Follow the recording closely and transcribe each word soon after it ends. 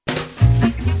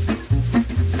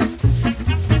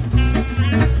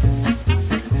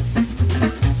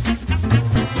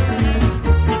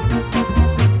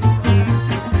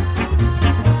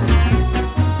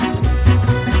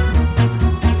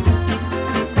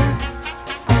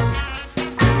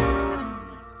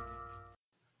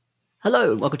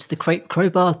Hello, welcome to the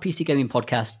Crowbar PC Gaming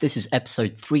Podcast. This is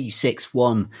episode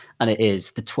 361, and it is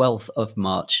the 12th of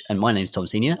March. And my name's Tom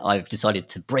Senior. I've decided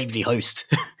to bravely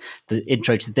host the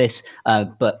intro to this,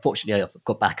 but fortunately, I've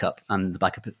got backup, and the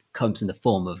backup comes in the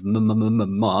form of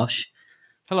Marsh.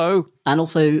 Hello. And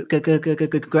also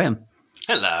Graham.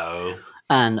 Hello.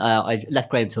 And I've left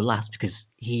Graham till last because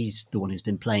he's the one who's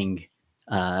been playing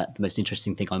the most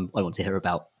interesting thing I want to hear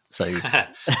about. So,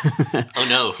 oh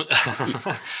no,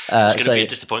 it's going to be a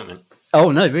disappointment. Oh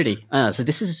no, really? So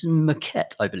this is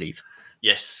Maquette, I believe.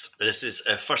 Yes, this is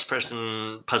a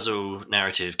first-person puzzle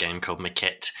narrative game called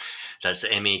Maquette. That's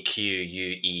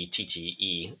Maquette.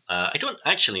 I don't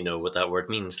actually know what that word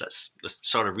means. That's the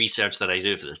sort of research that I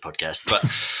do for this podcast. But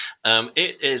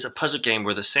it is a puzzle game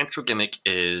where the central gimmick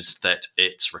is that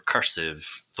it's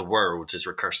recursive. The world is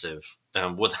recursive.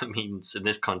 What that means in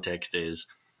this context is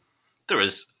there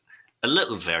is a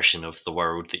little version of the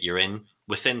world that you're in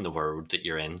within the world that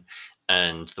you're in,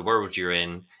 and the world you're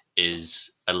in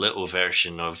is a little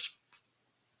version of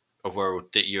a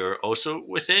world that you're also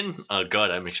within. Oh god,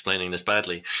 I'm explaining this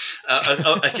badly.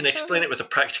 I can explain it with a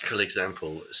practical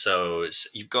example. So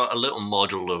you've got a little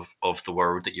model of the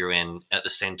world that you're in at the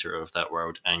center of that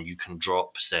world, and you can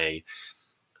drop, say,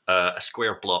 a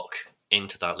square block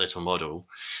into that little model,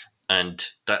 and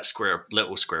that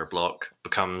little square block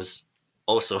becomes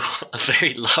also a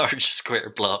very large square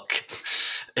block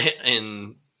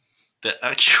in the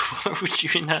actual world you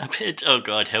inhabit. Oh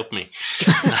God, help me.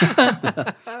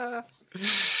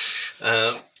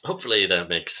 Hopefully that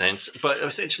makes sense. But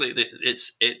essentially,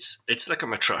 it's like a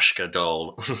Matryoshka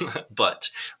doll, but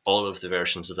all of the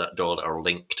versions of that doll are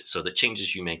linked, so the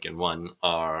changes you make in one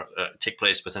are take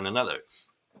place within another.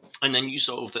 And then you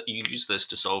use this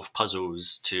to solve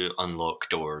puzzles to unlock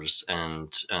doors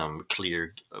and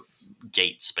clear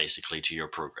gates, basically, to your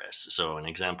progress. So an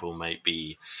example might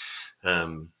be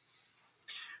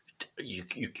you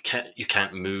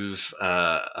can't move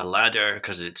a ladder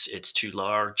because it's too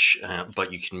large,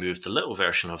 but you can move the little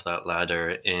version of that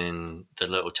ladder in the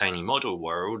little tiny model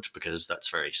world because that's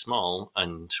very small,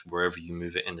 and wherever you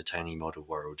move it in the tiny model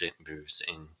world, it moves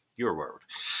in your world.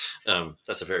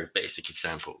 That's a very basic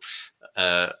example.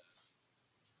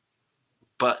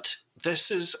 But this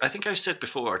is, I think I said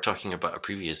before, talking about a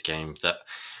previous game, that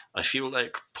I feel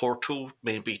like Portal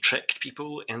maybe tricked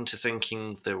people into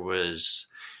thinking there was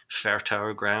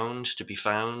fertile ground to be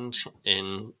found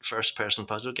in first-person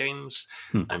puzzle games,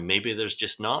 and maybe there's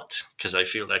just not, because I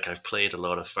feel like I've played a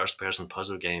lot of first-person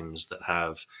puzzle games that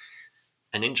have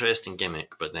an interesting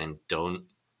gimmick, but then don't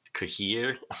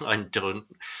cohere and don't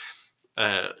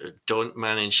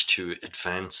manage to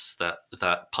advance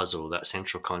that puzzle, that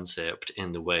central concept,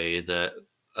 in the way that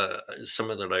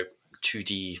some of the like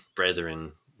 2D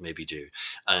brethren maybe do.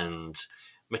 And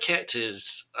Maquette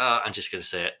is, I'm just going to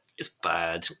say it, it's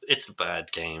bad. It's a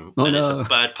bad game. Oh, and no. It's a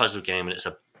bad puzzle game, and it's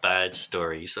a bad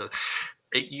story. So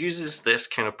it uses this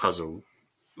kind of puzzle,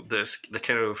 the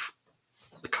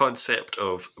concept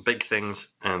of big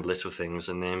things and little things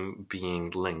and them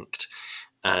being linked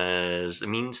as a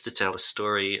means to tell a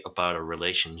story about a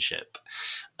relationship,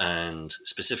 and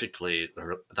specifically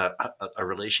a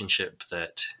relationship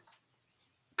that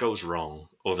goes wrong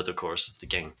over the course of the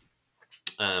game.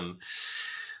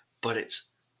 But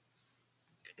it's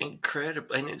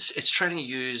incredible, and it's trying to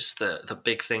use the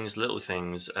big things, little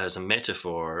things as a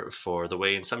metaphor for the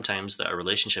way, and sometimes, that a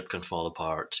relationship can fall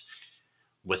apart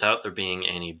without there being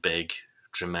any big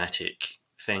dramatic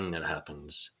thing that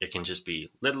happens. It can just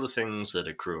be little things that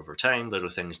accrue over time, little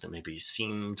things that maybe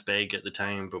seemed big at the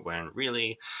time but weren't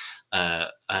really,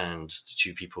 and the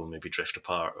two people maybe drift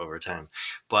apart over time.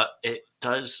 But it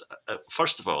does,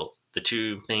 first of all, the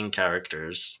two main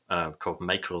characters, called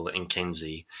Michael and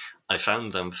Kenzie, I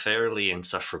found them fairly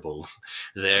insufferable.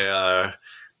 They are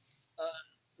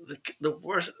the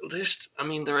worst. I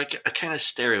mean, they're a kind of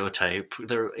stereotype.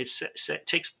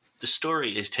 The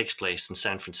story takes place in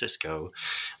San Francisco.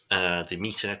 They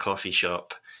meet in a coffee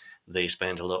shop. They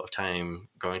spend a lot of time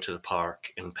going to the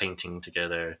park and painting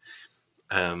together.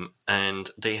 And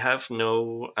they have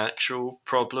no actual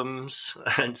problems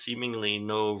and seemingly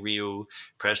no real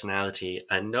personality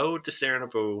and no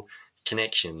discernible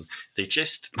connection. They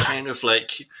just kind of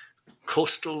like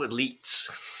coastal elites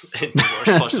in the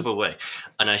worst possible way.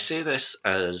 And I say this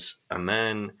as a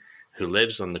man who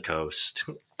lives on the coast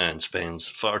and spends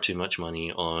far too much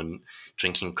money on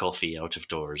drinking coffee out of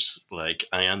doors. Like,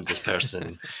 I am this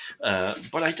person.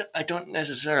 But I don't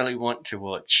necessarily want to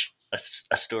watch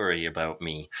a story about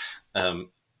me. And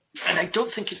I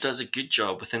don't think it does a good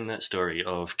job within that story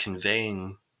of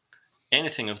conveying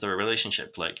anything of their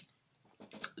relationship. Like,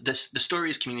 the story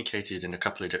is communicated in a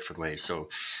couple of different ways. So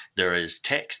there is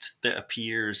text that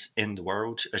appears in the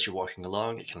world as you're walking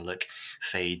along. It kind of like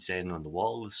fades in on the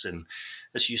walls, and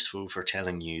it's useful for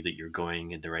telling you that you're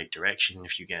going in the right direction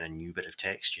if you get a new bit of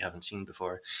text you haven't seen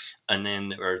before. And then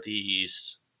there are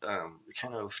these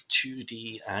kind of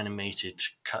 2D animated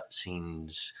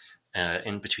cutscenes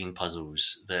in between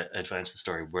puzzles that advance the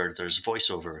story, where there's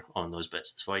voiceover on those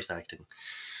bits, it's voice acting.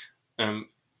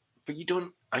 But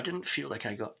I didn't feel like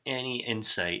I got any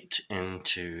insight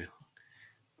into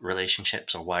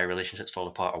relationships, or why relationships fall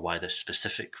apart, or why this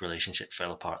specific relationship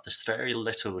fell apart. There's very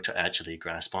little to actually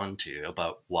grasp onto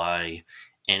about why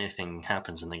anything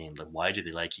happens in the game. Like, why do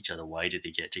they like each other? Why do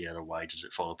they get together? Why does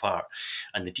it fall apart?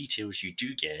 And the details you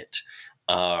do get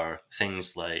are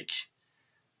things like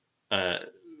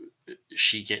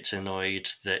she gets annoyed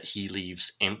that he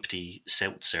leaves empty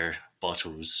seltzer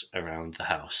bottles around the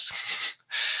house.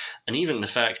 And even the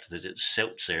fact that it's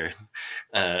seltzer,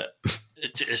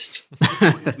 it just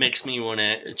makes me want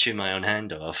to chew my own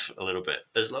hand off a little bit.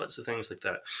 There's lots of things like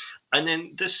that. And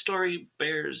then this story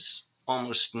bears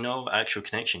almost no actual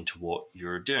connection to what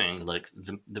you're doing. Like,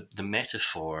 the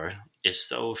metaphor is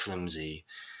so flimsy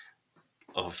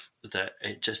of that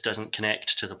it just doesn't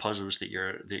connect to the puzzles that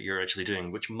you're actually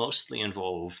doing, which mostly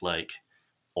involve like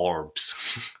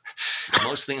orbs.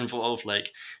 Mostly involve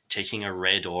like taking a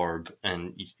red orb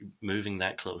and moving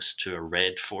that close to a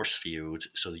red force field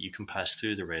so that you can pass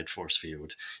through the red force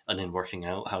field, and then working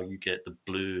out how you get the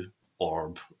blue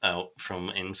orb out from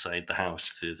inside the house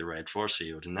through the red force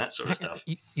field and that sort of stuff.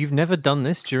 You've never done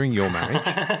this during your marriage?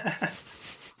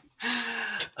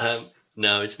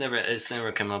 No, it's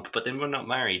never come up. But then we're not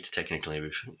married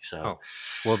technically, so. Oh,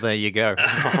 well, there you go.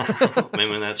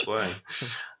 Maybe that's why.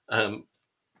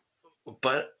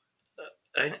 But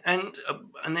and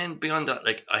then beyond that,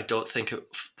 like, I don't think it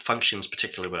functions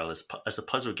particularly well as a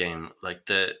puzzle game. Like,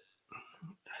 there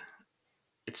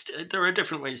are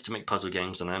different ways to make puzzle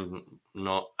games, and I'm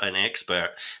not an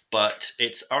expert, but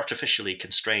it's artificially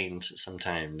constrained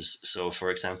sometimes. So, for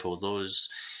example, those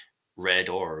red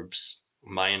orbs,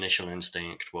 my initial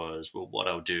instinct was, well, what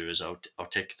I'll do is I'll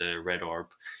take the red orb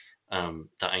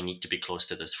that I need to be close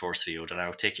to this force field, and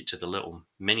I'll take it to the little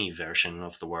mini version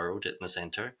of the world in the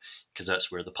center, because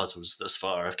that's where the puzzles thus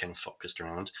far have kind of focused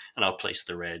around, and I'll place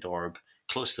the red orb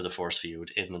close to the force field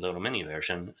in the little mini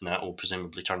version, and that will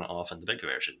presumably turn it off in the big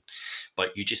version.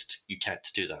 But you can't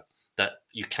do that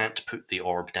you can't put the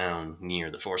orb down near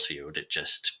the force field. It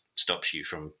just stops you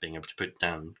from being able to put it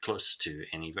down close to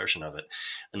any version of it,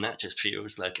 and that just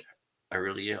feels like a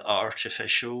really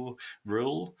artificial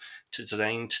rule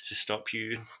designed to stop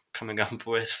you coming up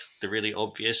with the really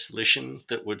obvious solution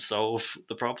that would solve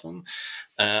the problem.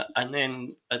 And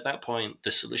then at that point,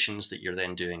 the solutions that you're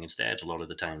then doing instead, a lot of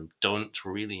the time, don't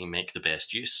really make the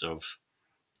best use of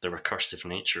the recursive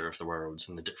nature of the worlds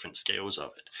and the different scales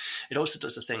of it. It also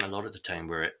does a thing a lot of the time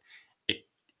where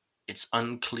it's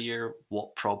unclear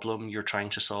what problem you're trying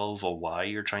to solve or why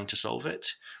you're trying to solve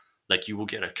it. Like, you will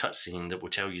get a cutscene that will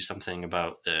tell you something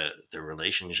about the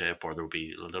relationship, or there will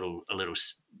be a little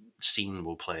scene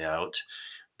will play out,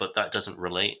 but that doesn't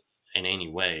relate in any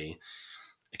way,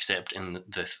 except in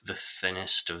the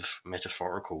thinnest of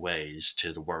metaphorical ways,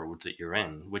 to the world that you're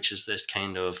in, which is this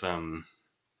kind of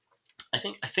I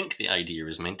think the idea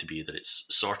is meant to be that it's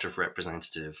sort of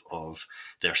representative of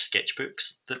their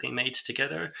sketchbooks that they made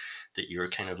together, that you're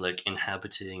kind of like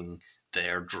inhabiting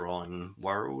their drawn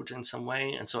world in some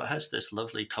way. And so it has this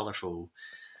lovely, colourful,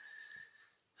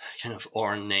 kind of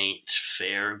ornate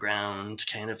fairground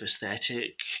kind of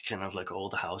aesthetic, kind of like all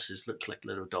the houses look like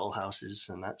little doll houses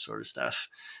and that sort of stuff.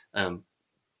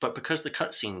 But because the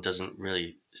cutscene doesn't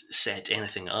really set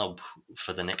anything up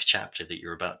for the next chapter that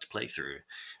you're about to play through,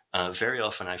 very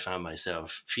often I found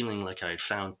myself feeling like I'd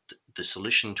found the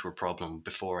solution to a problem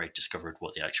before I discovered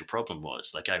what the actual problem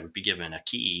was. Like, I would be given a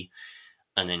key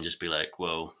and then just be like,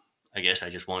 well, I guess I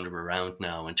just wander around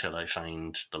now until I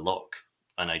find the lock,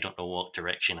 and I don't know what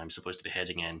direction I'm supposed to be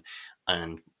heading in.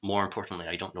 And more importantly,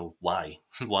 I don't know why.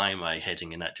 Why am I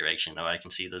heading in that direction? Now I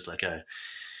can see there's like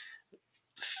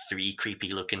 3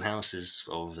 creepy looking houses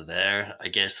over there. I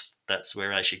guess that's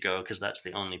where I should go because that's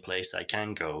the only place I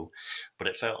can go. But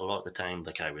it felt a lot of the time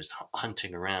like I was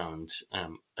hunting around,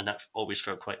 and that always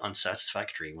felt quite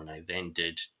unsatisfactory when I then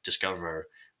did discover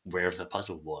where the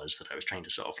puzzle was that I was trying to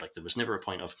solve. Like, there was never a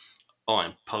point of, oh,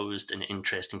 I'm posed an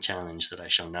interesting challenge that I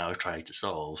shall now try to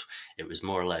solve. It was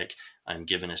more like, I'm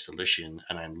given a solution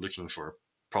and I'm looking for a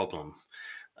problem.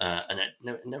 And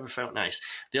it never felt nice.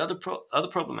 The other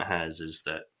problem it has is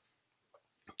that,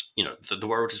 you know, the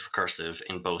world is recursive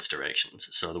in both directions.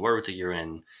 So the world that you're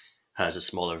in has a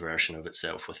smaller version of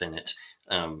itself within it.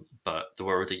 But the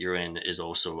world that you're in is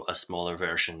also a smaller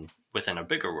version within a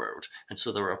bigger world. And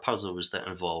so there are puzzles that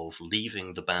involve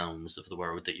leaving the bounds of the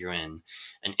world that you're in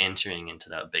and entering into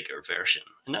that bigger version.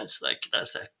 And that's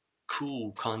that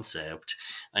cool concept.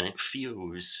 And it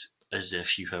feels as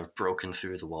if you have broken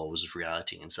through the walls of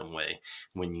reality in some way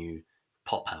when you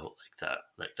pop out like that.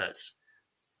 Like that's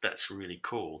really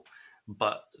cool.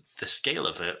 But the scale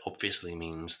of it obviously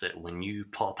means that when you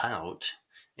pop out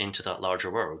into that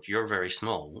larger world, you're very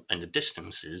small and the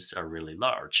distances are really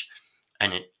large.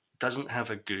 And it doesn't have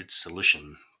a good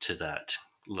solution to that.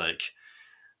 Like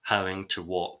having to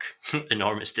walk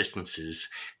enormous distances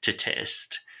to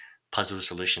test puzzle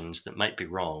solutions that might be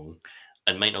wrong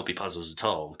and might not be puzzles at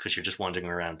all because you're just wandering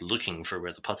around looking for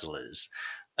where the puzzle is.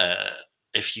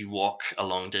 If you walk a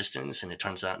long distance and it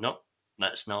turns out, nope,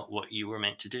 that's not what you were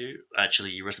meant to do. Actually,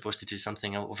 you were supposed to do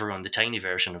something over on the tiny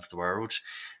version of the world.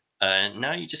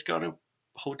 Now you just got to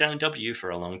hold down W for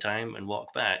a long time and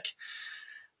walk back.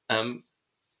 And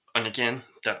again,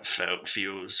 that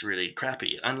feels really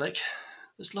crappy. And like,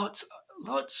 there's lots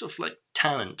of like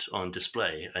talent on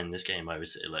display in this game. I would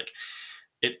say like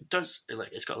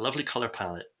it's got a lovely color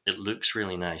palette. It looks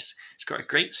really nice. It's got a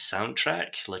great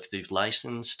soundtrack. Like they've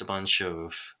licensed a bunch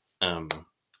of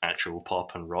actual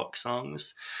pop and rock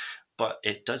songs, but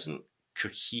it doesn't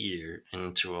cohere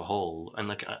into a whole. And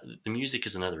like the music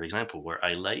is another example where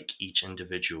I like each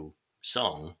individual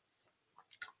song,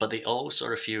 but they all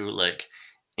sort of feel like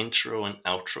intro and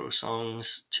outro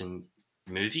songs to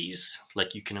movies.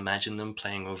 Like you can imagine them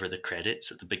playing over the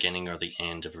credits at the beginning or the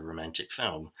end of a romantic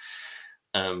film.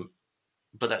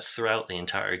 But that's throughout the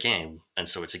entire game, and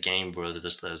so it's a game where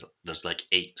there's like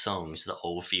 8 songs that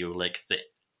all feel like the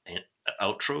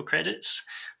outro credits.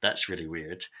 That's really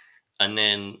weird. And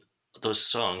then those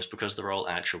songs, because they're all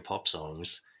actual pop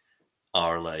songs,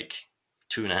 are like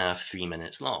 2.5-3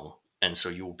 minutes long, and so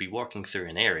you will be walking through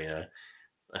an area,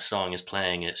 a song is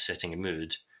playing and it's setting a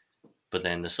mood, but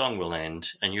then the song will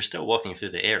end and you're still walking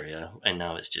through the area, and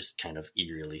now it's just kind of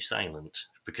eerily silent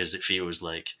because it feels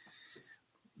like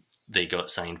they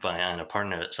got signed by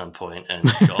Annapurna at some point and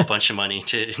got a bunch of money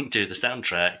to do the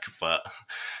soundtrack, but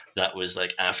that was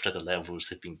like after the levels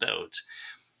had been built.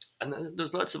 And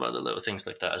there's lots of other little things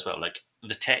like that as well. Like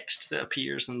the text that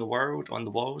appears in the world on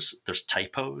the walls, there's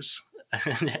typos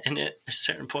in it at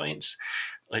certain points,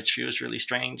 which feels really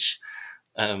strange.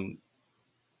 All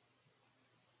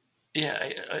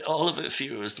of it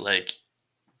feels like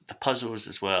the puzzles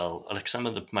as well. Like some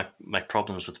of my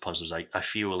problems with the puzzles, I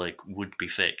feel like would be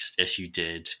fixed if you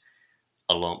did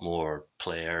a lot more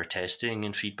player testing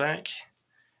and feedback.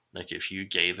 Like if you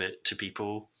gave it to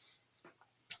people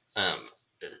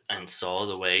and saw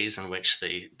the ways in which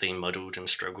they muddled and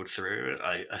struggled through it,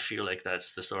 I feel like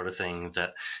that's the sort of thing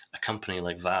that a company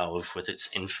like Valve with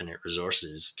its infinite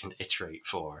resources can iterate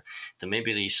for. That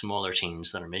maybe these smaller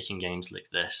teams that are making games like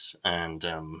this and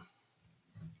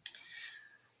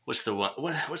what's the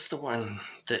one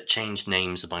that changed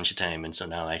names a bunch of time and so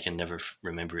now I can never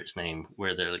remember its name,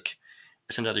 where they're like,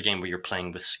 it's another game where you're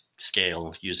playing with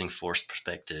scale using forced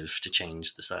perspective to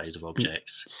change the size of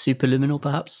objects. Superliminal,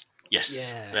 perhaps?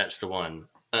 Yes, yeah. That's the one.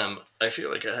 I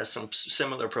feel like it has some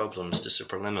similar problems to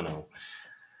Superliminal.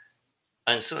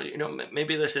 And so,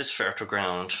 maybe this is fertile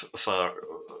ground for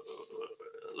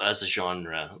as a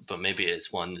genre, but maybe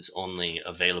it's one that's only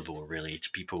available really to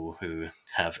people who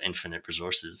have infinite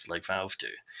resources like Valve do.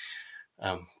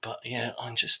 But yeah,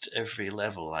 on just every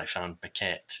level, I found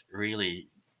Maquette really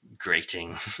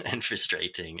grating and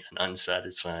frustrating and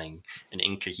unsatisfying and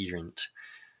incoherent.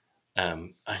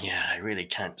 And yeah, I really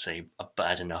can't say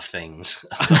bad enough things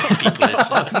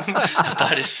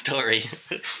about his story,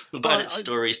 its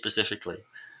story specifically.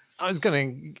 I was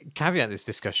going to caveat this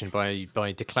discussion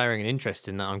by declaring an interest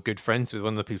in that I'm good friends with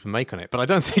one of the people who make on it, but I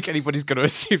don't think anybody's going to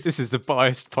assume this is a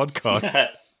biased podcast.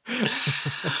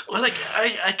 Well, like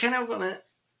I kind of want to,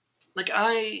 like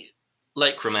I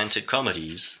like romantic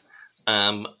comedies.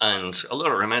 And a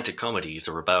lot of romantic comedies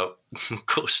are about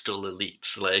coastal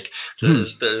elites. Like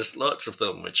there's lots of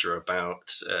them which are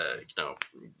about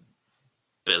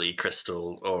Billy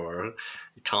Crystal or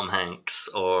Tom Hanks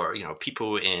or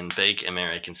people in big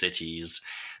American cities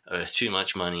with too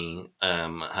much money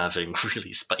having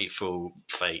really spiteful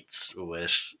fights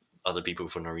with other people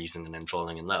for no reason and then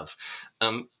falling in love.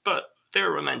 But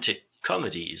they're romantic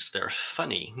comedies. They're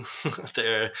funny.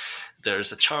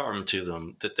 There's a charm to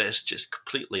them that this just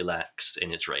completely lacks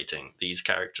in its writing. These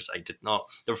characters,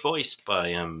 they're voiced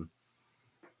by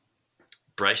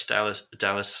Bryce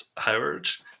Dallas Howard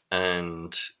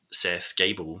and Seth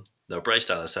Gable. Now, Bryce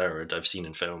Dallas Howard, I've seen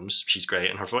in films. She's great,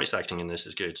 and her voice acting in this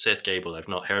is good. Seth Gable, I've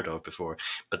not heard of before,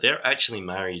 but they're actually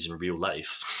married in real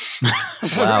life.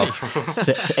 Wow.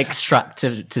 To extract,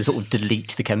 to sort of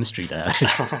delete the chemistry there.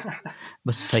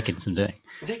 Must have taken some doing.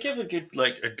 They give a good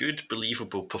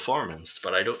believable performance,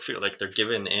 but I don't feel like they're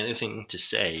given anything to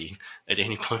say at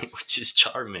any point, which is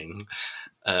charming.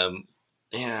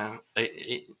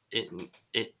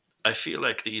 I feel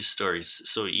like these stories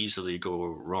so easily go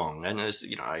wrong, and as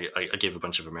you know, I gave a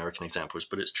bunch of American examples,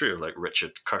 but it's true of like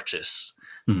Richard Curtis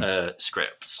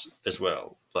scripts as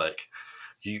well. Like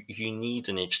you need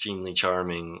an extremely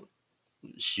charming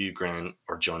Hugh Grant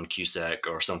or John Cusack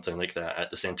or something like that at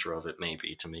the center of it,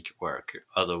 maybe, to make it work.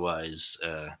 Otherwise,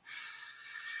 you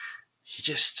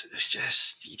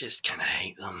just kind of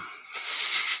hate them.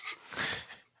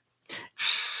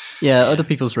 Yeah, other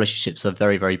people's relationships are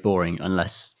very, very boring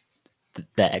unless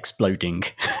they're exploding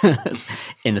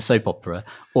in a soap opera,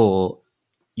 or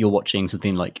you're watching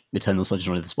something like Eternal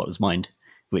Sunshine of the Spotless Mind,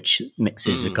 which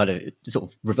mixes a kind of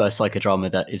sort of reverse psychodrama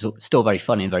that is still very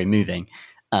funny and very moving,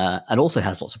 and also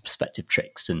has lots of perspective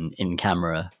tricks and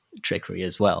in-camera trickery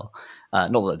as well.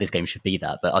 Not that this game should be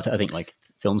that, but I think like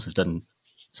films have done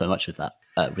so much with that,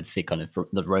 with the kind of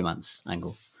the romance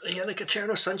angle. Yeah, like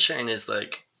Eternal Sunshine is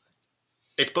like,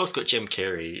 it's both got Jim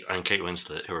Carrey and Kate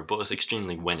Winslet, who are both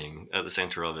extremely winning at the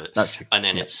center of it. That's true. And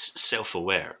then it's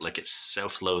self-aware, like it's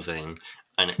self-loathing,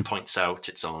 and it points out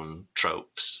its own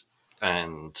tropes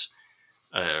and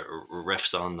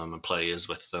riffs on them and plays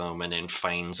with them, and then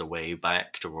finds a way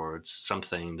back towards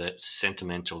something that's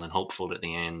sentimental and hopeful at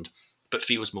the end, but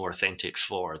feels more authentic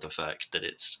for the fact that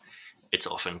it's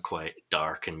often quite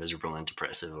dark and miserable and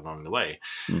depressive along the way.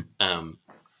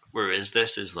 Whereas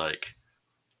this is like,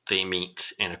 they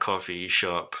meet in a coffee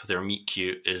shop. Their meet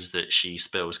cute is that she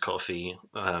spills coffee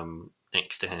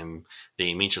next to him.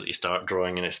 They immediately start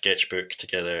drawing in a sketchbook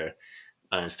together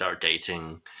and start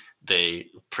dating. It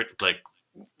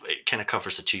kind of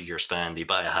covers a 2-year span. They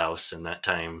buy a house in that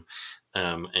time,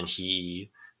 and the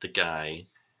guy,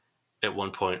 at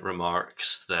one point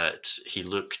remarks that he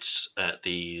looked at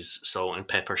these salt and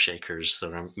pepper shakers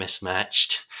that are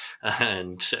mismatched,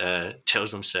 and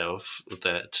tells himself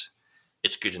that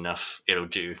it's good enough, it'll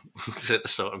do, that the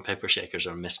salt and pepper shakers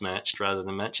are mismatched rather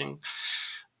than matching.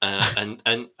 And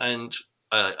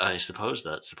I suppose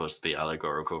that's supposed to be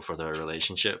allegorical for their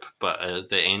relationship, but at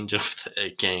the end of the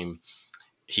game,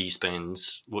 he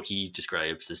spends what he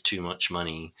describes as too much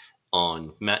money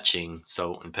on matching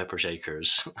salt and pepper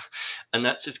shakers. And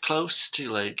that's as close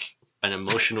to like an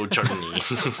emotional journey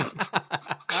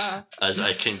as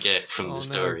I can get from the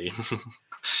story.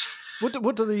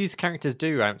 What do these characters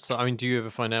do outside? I mean, do you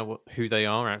ever find out who they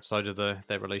are outside of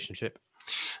their relationship?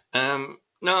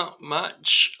 Not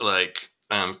much. Like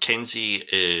Kenzie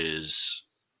is,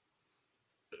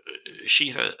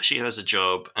 she has a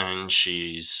job and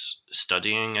she's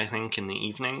studying, I think, in the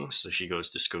evenings. So she goes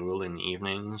to school in the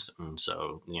evenings, and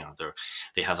so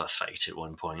they have a fight at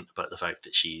one point about the fact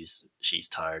that she's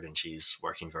tired and she's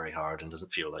working very hard and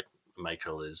doesn't feel like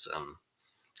Michael is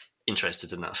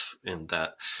interested enough in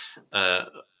that.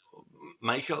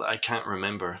 Michael, I can't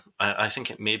remember. I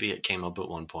think maybe it came up at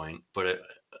one point, but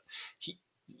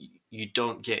you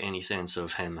don't get any sense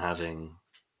of him having,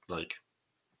 like,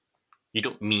 you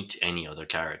don't meet any other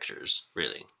characters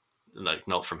really, like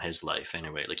not from his life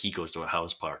anyway. Like, he goes to a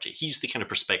house party. He's the kind of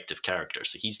perspective character,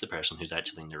 so he's the person who's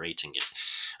actually narrating it,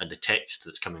 and the text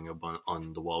that's coming up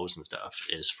on the walls and stuff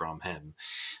is from him.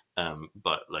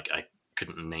 But like, I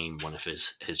couldn't name one of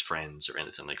his friends or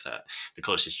anything like that. The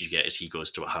closest you get is he goes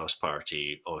to a house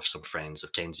party of some friends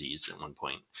of Kenzie's at one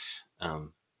point.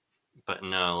 But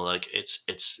no, like it's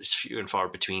few and far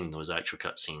between those actual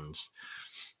cutscenes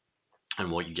and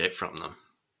what you get from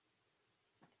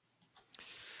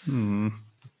them.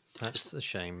 That's a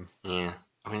shame. Yeah.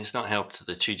 I mean, it's not helped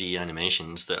the 2D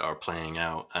animations that are playing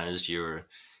out as you're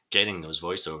getting those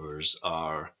voiceovers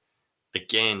are,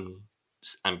 again,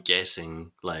 I'm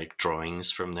guessing, like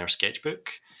drawings from their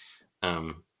sketchbook.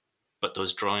 But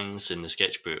those drawings in the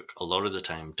sketchbook, a lot of the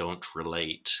time, don't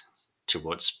relate to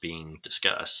what's being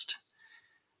discussed.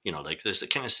 Like there's a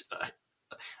kind of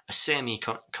a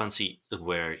semi-conceit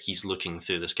where he's looking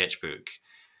through the sketchbook,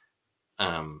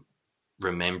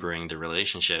 remembering the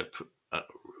relationship.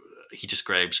 He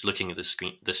describes looking at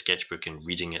the sketchbook and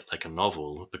reading it like a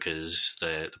novel because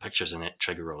the pictures in it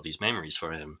trigger all these memories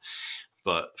for him.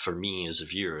 But for me as a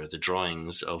viewer, the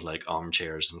drawings of like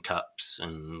armchairs and cups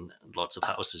and lots of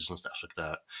houses and stuff like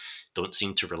that don't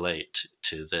seem to relate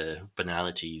to the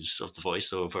banalities of the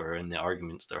voiceover and the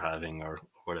arguments they're having or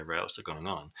whatever else are going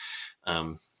on.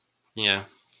 Yeah.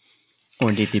 Or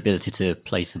indeed the ability to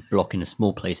place a block in a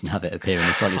small place and have it appear in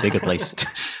a slightly bigger place.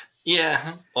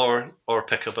 Yeah, or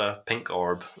pick up a pink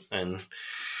orb and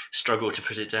struggle to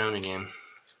put it down again.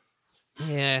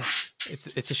 Yeah,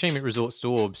 it's a shame it resorts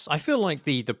to orbs. I feel like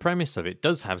the premise of it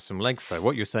does have some legs, though.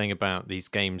 What you're saying about these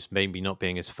games maybe not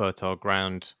being as fertile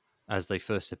ground as they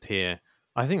first appear,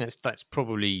 I think that's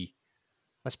probably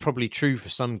true for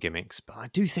some gimmicks. But I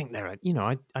do think there are,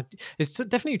 it's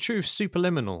definitely true of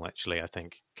Superliminal, actually. I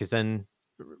think because then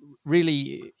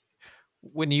really,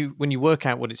 when you work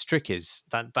out what its trick is,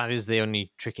 that is the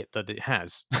only trick that it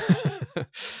has.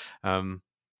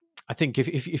 I think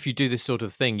if you do this sort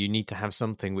of thing, you need to have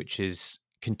something which is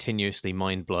continuously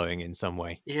mind-blowing in some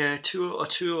way. Yeah, too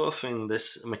often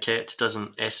this maquette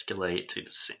doesn't escalate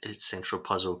its central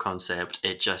puzzle concept.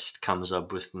 It just comes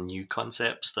up with new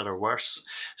concepts that are worse.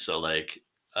 So, like,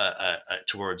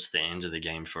 towards the end of the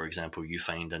game, for example, you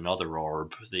find another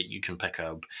orb that you can pick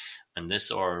up, and this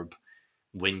orb,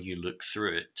 when you look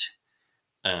through it,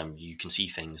 you can see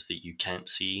things that you can't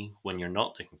see when you're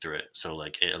not looking through it. So,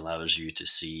 like, it allows you to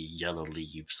see yellow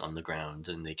leaves on the ground,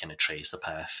 and they kind of trace a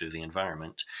path through the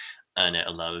environment. And it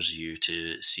allows you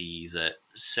to see that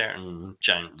certain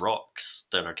giant rocks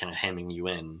that are kind of hemming you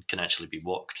in can actually be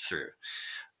walked through.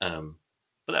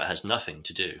 But that has nothing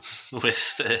to do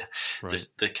with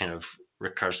the kind of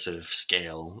recursive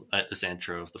scale at the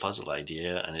center of the puzzle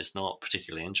idea, and it's not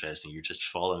particularly interesting. You're just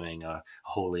following a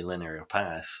wholly linear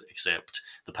path, except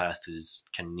the path is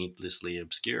kind of needlessly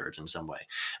obscured in some way.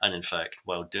 And in fact,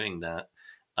 while doing that,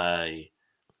 I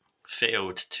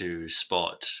failed to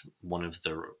spot one of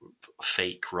the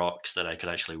fake rocks that I could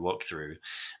actually walk through,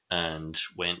 and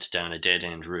went down a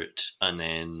dead-end route, and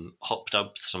then hopped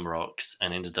up some rocks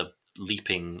and ended up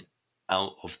leaping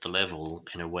out of the level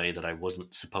in a way that I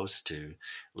wasn't supposed to.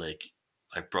 Like,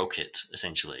 I broke it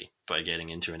essentially by getting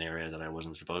into an area that I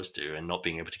wasn't supposed to and not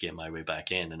being able to get my way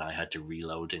back in, and I had to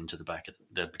reload into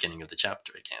the beginning of the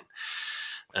chapter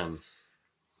again.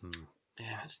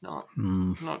 Yeah, it's not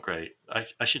great.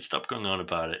 I should stop going on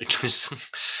about it because it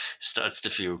starts to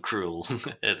feel cruel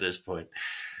at this point.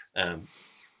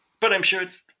 But I'm sure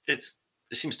it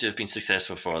seems to have been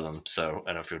successful for them, so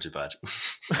I don't feel too bad.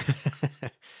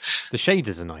 The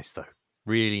shaders are nice, though.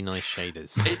 Really nice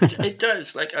shaders. It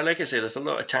does. Like I say, there's a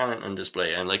lot of talent on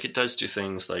display, and like it does do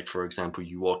things like, for example,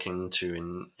 you walk into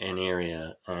an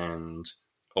area and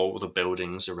all the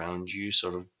buildings around you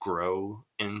sort of grow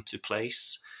into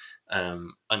place.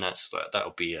 And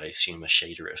that'll be, I assume, a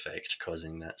shader effect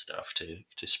causing that stuff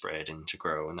to spread and to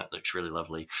grow, and that looks really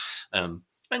lovely. And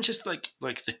just like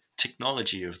the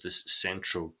technology of this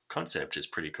central concept is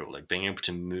pretty cool. Like being able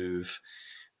to move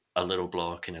a little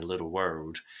block in a little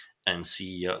world and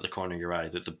see out the corner of your eye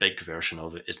that the big version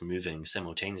of it is moving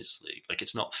simultaneously. Like,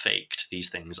 it's not faked. These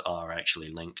things are actually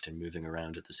linked and moving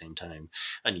around at the same time.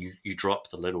 And you drop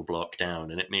the little block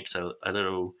down, and it makes a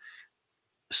little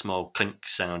small clink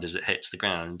sound as it hits the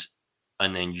ground,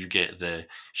 and then you get the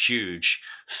huge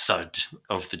thud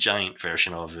of the giant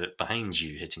version of it behind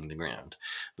you hitting the ground.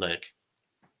 Like,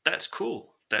 that's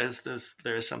cool. There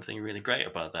is something really great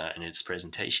about that in its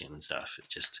presentation and stuff. It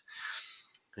just,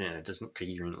 it doesn't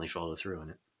coherently follow through on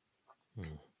it.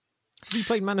 Have you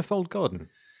played Manifold Garden?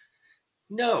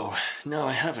 No,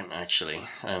 I haven't actually.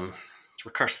 It's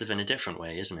recursive in a different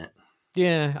way, isn't it?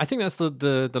 Yeah, I think that's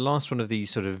the last one of these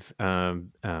sort of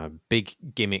big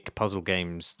gimmick puzzle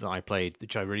games that I played,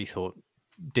 which I really thought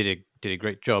did a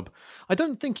great job. I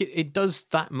don't think it does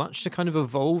that much to kind of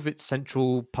evolve its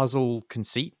central puzzle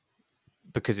conceit,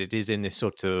 because it is in this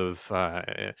sort of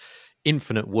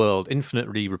infinite world,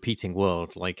 infinitely repeating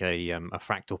world, like a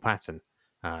fractal pattern,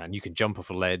 and you can jump off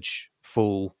a ledge,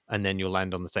 fall, and then you'll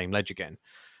land on the same ledge again.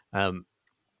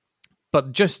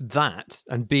 But just that,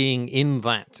 and being in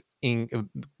that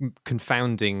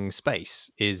confounding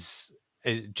space,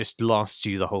 it just lasts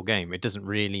you the whole game. It doesn't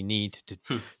really need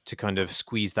to kind of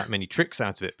squeeze that many tricks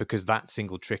out of it, because that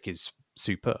single trick is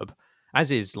superb. As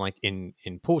is like in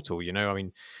Portal, I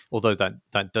mean, although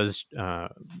that does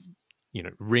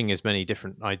wring as many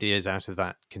different ideas out of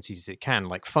that conceit as it can.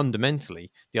 Like,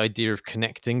 fundamentally, the idea of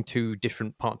connecting two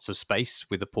different parts of space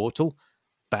with a portal,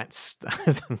 that's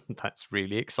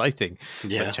really exciting.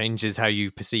 Yeah. That changes how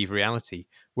you perceive reality.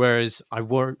 Whereas I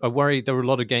worry there are a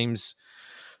lot of games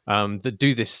that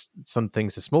do this. Some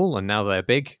things are small and now they're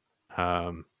big.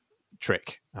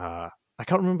 Trick. I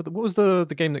can't remember what was the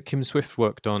game that Kim Swift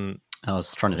worked on. I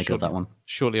was trying to think of that one.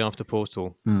 Shortly after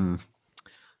Portal. And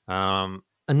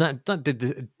that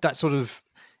did that sort of,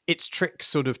 its trick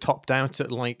sort of topped out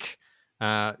at like,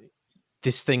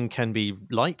 this thing can be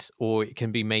light or it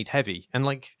can be made heavy. And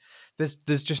like,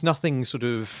 there's just nothing sort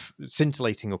of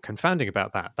scintillating or confounding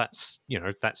about that. That's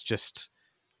just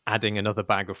adding another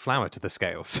bag of flour to the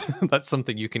scales. That's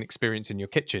something you can experience in your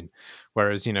kitchen.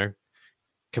 Whereas,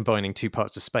 combining two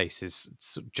parts of space is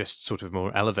just sort of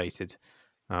more elevated.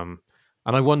 And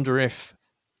I wonder if,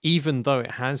 even though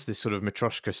it has this sort of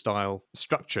Matryoshka style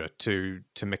structure to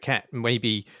Maquette,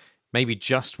 maybe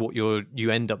just what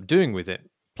you end up doing with it,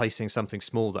 placing something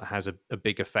small that has a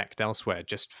big effect elsewhere,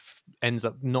 just ends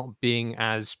up not being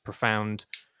as profound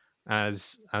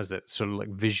as it sort of like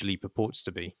visually purports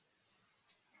to be.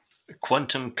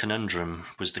 Quantum Conundrum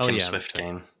was the Kim Swift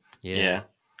game. Yeah.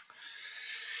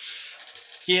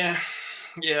 Yeah,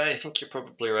 I think you're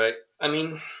probably right. I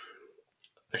mean,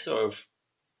 I sort of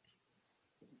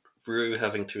rue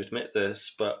having to admit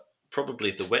this, but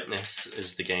probably The Witness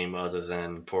is the game other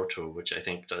than Portal, which I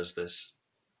think does this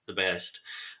the best.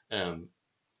 I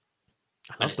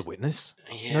love The Witness.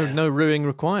 Yeah. No ruing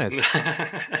required.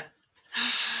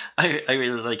 I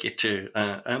really like it too.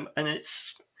 And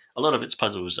it's a lot of its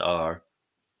puzzles are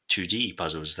 2D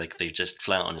puzzles, like they just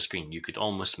flat on a screen. You could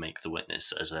almost make The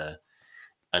Witness as a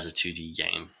 2D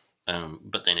game.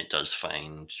 But then it does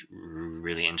find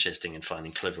really interesting and fun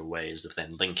and clever ways of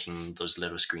then linking those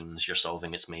little screens you're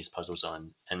solving its maze puzzles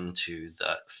on into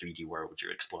that 3D world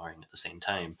you're exploring at the same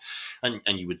time.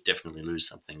 And you would definitely lose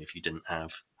something if you didn't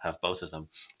have both of them.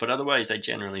 But otherwise, I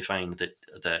generally find that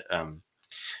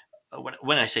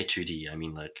when I say 2D, I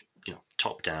mean like,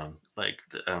 top down, like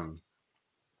the,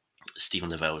 Stephen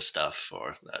Level's stuff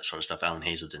or that sort of stuff, Alan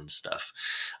Hazelden's stuff.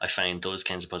 I find those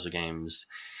kinds of puzzle games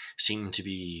seem to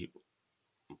be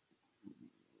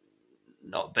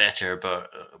not better,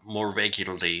 but more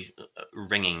regularly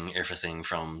wringing everything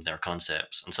from their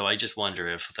concepts. And so I just wonder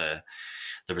if the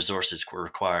resources were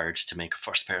required to make a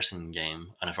first-person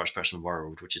game and a first-person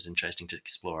world, which is interesting to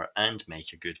explore, and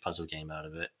make a good puzzle game out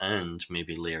of it, and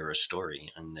maybe layer a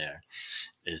story in there,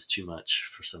 is too much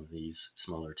for some of these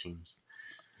smaller teams.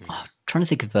 I'm trying to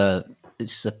think of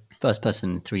it's a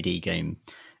first-person 3D game,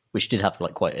 which did have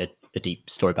like quite a deep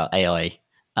story about AI,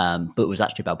 but it was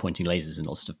actually about pointing lasers in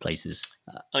lots of places.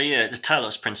 The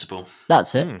Talos Principle.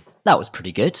 That's it. That was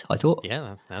pretty good, I thought.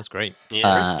 Yeah, that was great.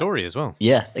 Yeah. Great story as well.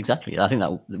 Yeah, exactly. I think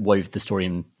that wove the story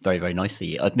in very, very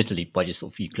nicely. Admittedly, by just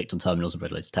sort of you clicked on terminals and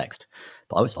read loads of text,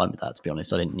 but I was fine with that, to be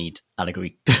honest. I didn't need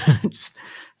allegory.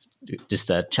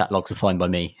 just chat logs are fine by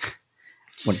me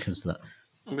when it comes to that.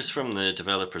 It was from the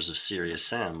developers of Serious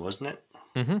Sam, wasn't it?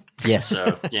 Mm-hmm. Yes.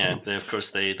 So yeah,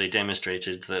 they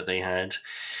demonstrated that they had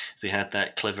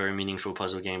that clever, meaningful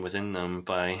puzzle game within them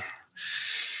by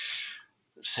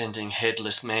sending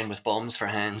headless men with bombs for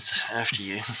hands after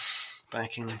you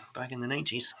back in the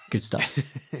 90s. Good stuff.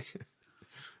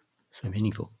 So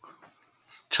meaningful.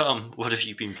 Tom, what have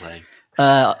you been playing?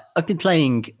 I've been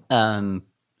playing. So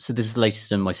this is the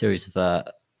latest in my series of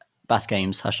bath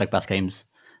games. #bath games.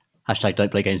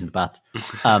 #don't play games in the bath.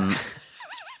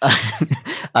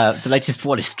 The latest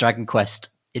one is Dragon Quest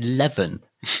 11.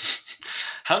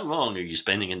 How long are you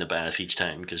spending in the bath each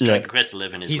time? Because Dragon Quest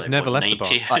 11 is he's never left 90,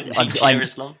 the bath. 90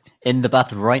 hours long. In the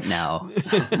bath right now.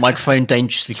 Microphone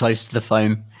dangerously close to the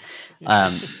foam.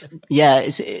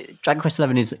 Dragon Quest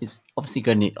 11 is obviously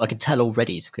going to, I can tell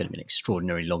already it's going to be an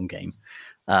extraordinarily long game.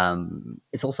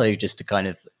 It's also just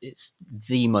it's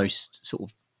the most sort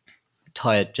of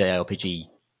tired JRPG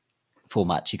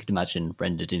format you could imagine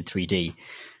rendered in 3D.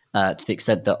 To the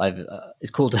extent that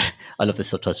it's called, I love the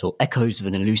subtitle, Echoes of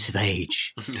an Elusive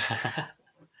Age.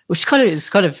 Which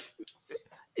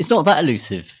it's not that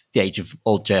elusive, the age of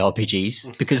old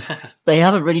JRPGs, because they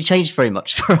haven't really changed very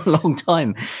much for a long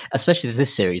time, especially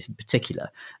this series in particular.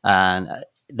 And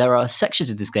there are sections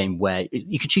in this game where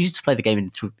you can choose to play the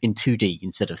game in 2D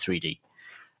instead of 3D,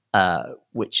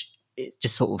 which it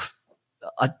just sort of,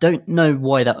 I don't know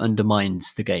why that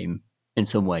undermines the game in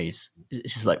some ways.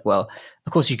 It's just like, well,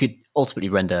 of course you could ultimately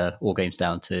render all games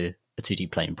down to a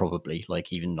 2D plane, probably,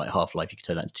 like even like Half-Life, you could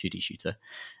turn that into a 2D shooter.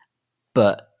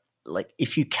 But like,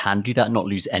 if you can do that and not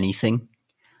lose anything,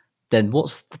 then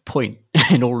what's the point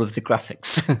in all of the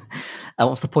graphics? And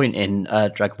what's the point in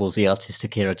Dragon Ball Z artist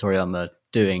Akira Toriyama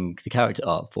doing the character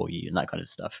art for you and that kind of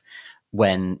stuff,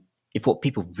 when if what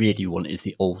people really want is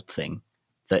the old thing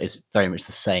that is very much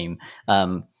the same.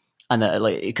 And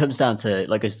it comes down to,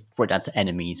 goes right down to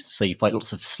enemies. So you fight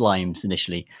lots of slimes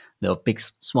initially. There are big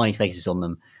smiley faces on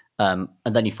them. And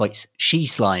then you fight she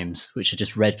slimes, which are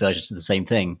just red versions of the same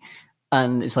thing.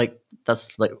 And it's like,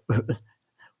 that's like,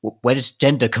 where does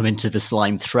gender come into the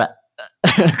slime threat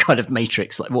kind of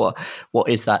matrix? Like, what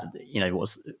is that?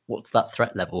 What's that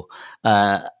threat level?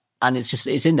 And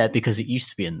it's in there because it used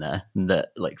to be in there, and that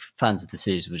like fans of the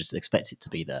series would just expect it to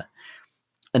be there.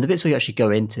 And the bits where you actually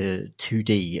go into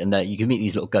 2D and that you can meet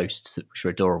these little ghosts, which are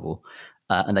adorable,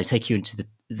 and they take you into the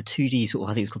 2D sort of,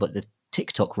 I think it's called like the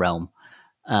TikTok realm,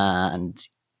 and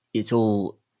it's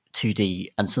all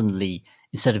 2D, and suddenly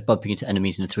instead of bumping into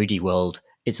enemies in a 3D world,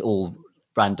 it's all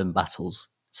random battles.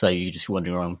 So you just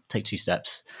wandering around, take 2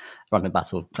 steps, random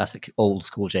battle, classic old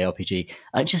school JRPG,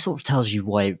 and it just sort of tells you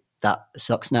why that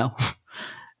sucks now.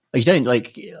 You don't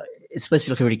like. It's supposed to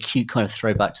be like a really cute kind of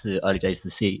throwback to the early days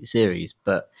of the series,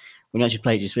 but when you actually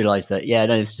play it, you just realise that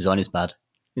no, this design is bad.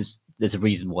 There's a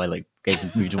reason why like games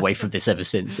have moved away from this ever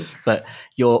since. But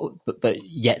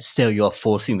yet still you're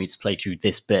forcing me to play through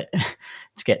this bit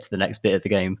to get to the next bit of the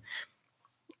game.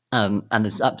 And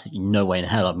there's absolutely no way in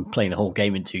hell I'm playing the whole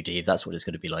game in 2D if that's what it's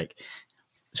going to be like.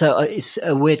 So it's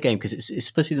a weird game because it's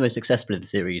supposed to be the most accessible in the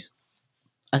series.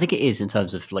 I think it is in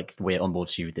terms of like the way it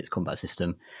onboards you with its combat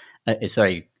system. It's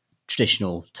very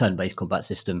traditional turn-based combat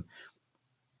system,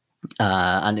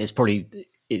 and it's probably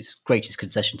its greatest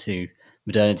concession to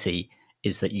modernity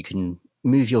is that you can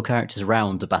move your characters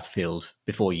around the battlefield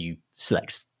before you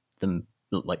select them,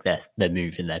 like their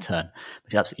move in their turn.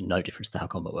 There's absolutely no difference to how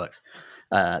combat works.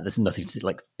 There's nothing to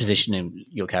like positioning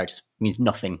your characters means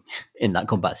nothing in that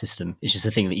combat system. It's just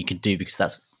a thing that you can do because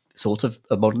that's sort of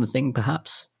a modern thing,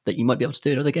 perhaps, that you might be able to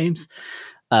do in other games.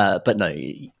 But no,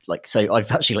 like, so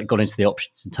I've actually like gone into the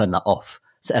options and turned that off,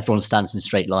 so everyone stands in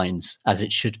straight lines as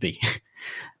it should be.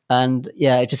 And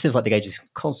it just feels like the game is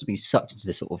constantly sucked into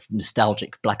this sort of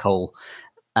nostalgic black hole.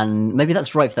 And maybe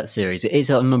that's right for that series. It is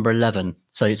on number 11,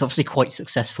 so it's obviously quite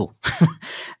successful.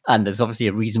 And there's obviously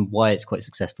a reason why it's quite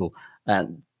successful.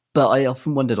 But I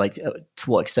often wonder, like, to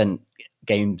what extent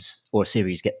games or a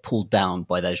series get pulled down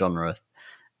by their genre.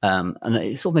 And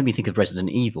it sort of made me think of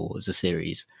Resident Evil as a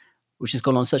series, which has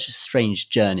gone on such a strange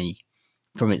journey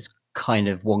from its kind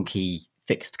of wonky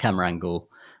fixed camera angle,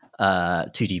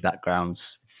 2D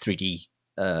backgrounds, 3D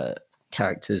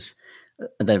characters,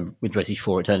 and then with Resi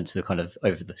 4 it turned into a kind of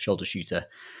over-the-shoulder shooter,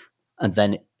 and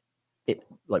then it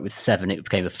like with 7 it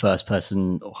became a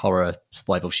first-person horror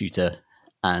survival shooter,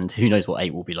 and who knows what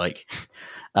 8 will be like.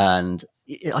 And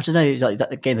I don't know, like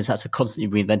that game has had to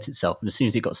constantly reinvent itself, and as soon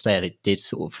as it got stale,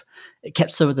 it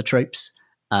kept some of the tropes,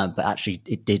 but actually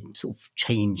it did sort of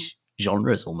change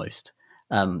genres almost.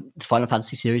 The Final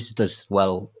Fantasy series does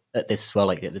well at this as well.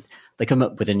 Like they come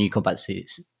up with a new combat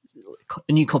system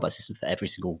for every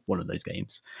single one of those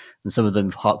games, and some of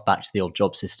them hark back to the old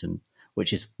job system,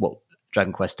 which is what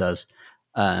Dragon Quest does,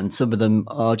 and some of them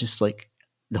are just like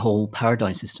the whole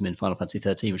paradigm system in Final Fantasy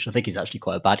 13, which I think is actually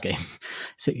quite a bad game.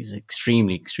 So it's an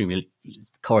extremely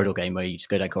corridor game where you just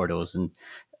go down corridors and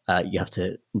you have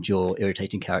to endure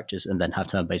irritating characters and then have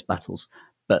turn-based battles.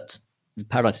 But the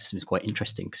paradigm system is quite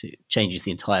interesting because it changes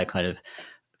the entire kind of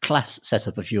class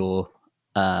setup of your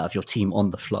team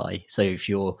on the fly. So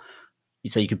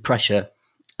you can pressure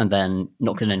and then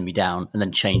knock an enemy down and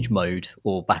then change mode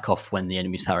or back off when the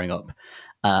enemy's powering up,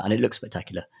 and it looks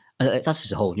spectacular. That's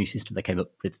just a whole new system they came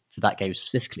up with for that game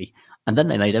specifically. And then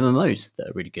they made MMOs that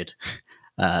are really good.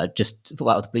 Just thought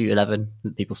out of the blue, 11,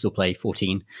 people still play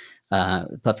 14.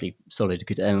 Perfectly solid,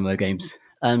 good MMO games.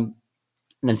 And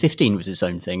then 15 was its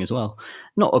own thing as well.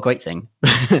 Not a great thing,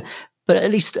 but at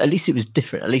least it was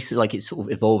different. At least it's sort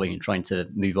of evolving and trying to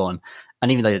move on.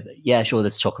 And even though, sure,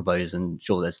 there's chocobos and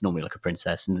sure, there's normally like a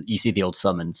princess and you see the old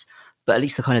summons, but at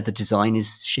least the design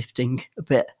is shifting a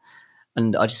bit.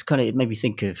 And I just it made me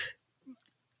think of,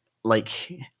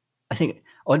 like, I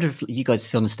wonder if you guys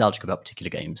feel nostalgic about particular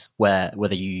games,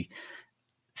 whether you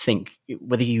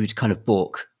would kind of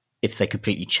balk if they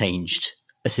completely changed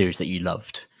a series that you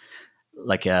loved.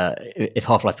 Like if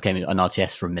Half-Life became an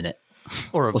RTS for a minute.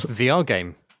 Or a VR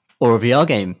game. Or a VR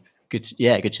game. Good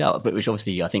shout. But which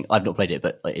obviously, I think, I've not played it,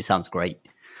 but it sounds great.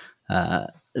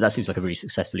 That seems like a really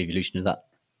successful evolution of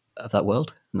that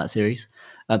world and that series.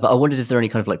 But I wondered if there are any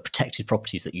kind of like protected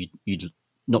properties that you'd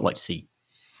not like to see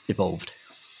evolved.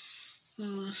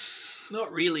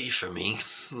 Not really for me.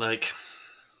 Like,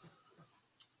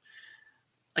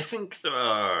 I think there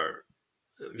are,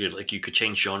 like, you could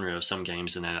change genre of some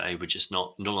games and I would just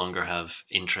no longer have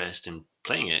interest in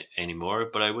playing it anymore,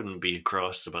 but I wouldn't be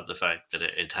cross about the fact that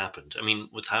it happened. I mean,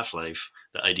 with Half-Life,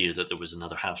 the idea that there was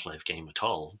another Half-Life game at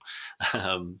all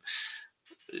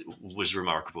was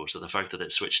remarkable. So the fact that it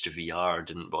switched to VR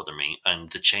didn't bother me, and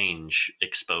the change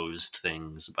exposed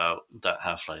things about that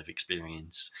Half-Life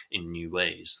experience in new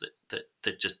ways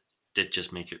that just did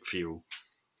just make it feel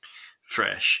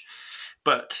fresh.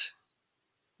 But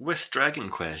with Dragon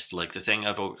Quest, like, the thing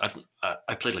I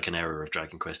played like an era of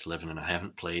Dragon Quest 11, and I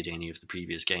haven't played any of the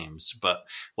previous games. But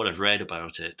what I've read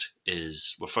about it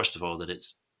is, well, first of all, that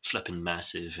it's flipping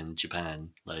massive in Japan,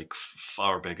 like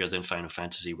far bigger than Final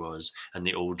Fantasy was. And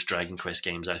the old Dragon Quest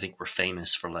games, I think, were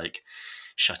famous for like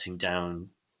shutting down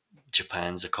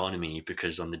Japan's economy,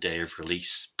 because on the day of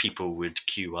release, people would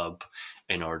queue up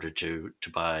in order to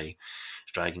buy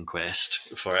Dragon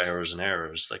Quest for hours and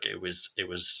hours. Like it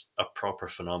was a proper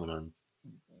phenomenon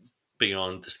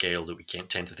beyond the scale that we can't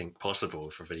tend to think possible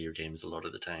for video games a lot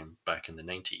of the time back in the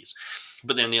 90s.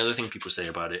 But then the other thing people say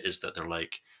about it is that they're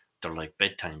like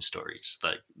bedtime stories.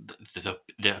 Like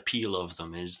the appeal of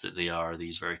them is that they are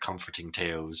these very comforting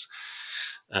tales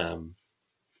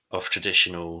of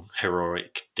traditional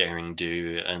heroic daring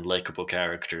do and likable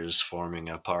characters forming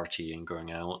a party and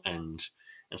going out and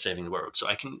saving the world. So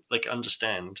I can like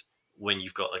understand when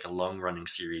you've got like a long running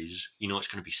series, you know it's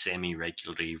going to be semi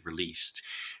regularly released,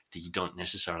 that you don't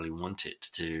necessarily want it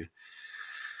to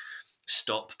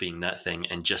stop being that thing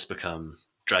and just become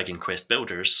Dragon Quest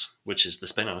Builders, which is the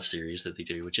spin-off series that they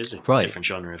do, which is a different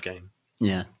genre of game.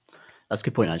 Yeah, that's a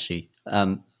good point, actually.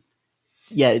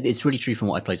 Yeah, it's really true from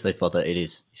what I played so far that it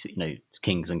is, you know,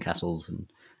 kings and castles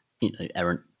and, you know,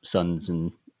 errant sons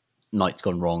and knights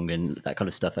gone wrong and that kind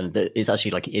of stuff. And it's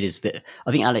actually like, it is a bit,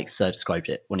 I think Alex described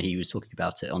it when he was talking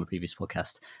about it on the previous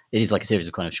podcast. It is like a series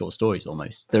of kind of short stories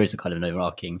almost. There is a kind of an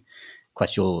overarching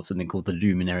quest or something called the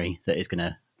Luminary that is going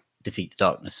to defeat the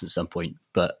darkness at some point.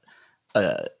 But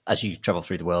as you travel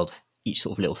through the world, each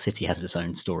sort of little city has its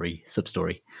own story,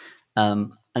 sub-story.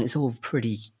 And it's all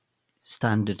pretty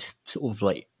standard sort of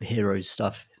like heroes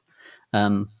stuff.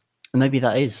 And maybe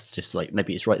that is just like,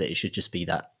 maybe it's right that it should just be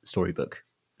that storybook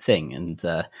thing.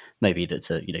 And maybe that's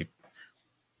you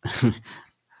know,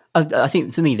 I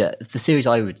think for me that the series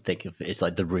I would think of is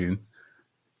like The Room.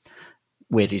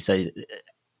 Weirdly say,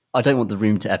 I don't want The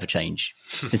Room to ever change.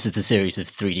 This is the series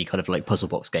of 3D kind of like puzzle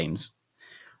box games.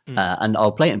 And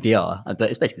I'll play it in VR,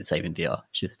 but it's basically the same in VR,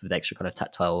 just with extra kind of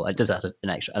tactile. It does add an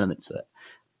extra element to it.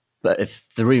 But if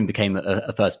The Room became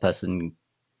a first person,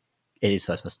 it is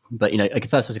first person, but you know, like a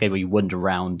first person game where you wander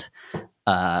around,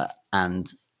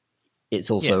 and it's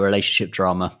also a relationship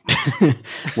drama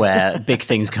where big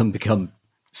things can become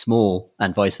small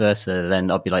and vice versa, then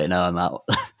I'd be like, no, I'm out.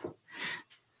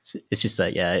 It's just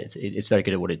that, it's very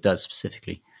good at what it does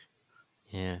specifically.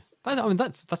 Yeah. I mean,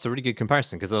 that's a really good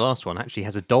comparison, because the last one actually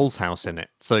has a doll's house in it.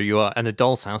 So and the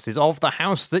doll's house is of the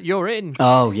house that you're in.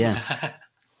 Oh, yeah.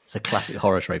 It's a classic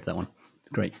horror trope, that one.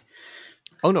 It's great.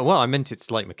 Oh, no, well, I meant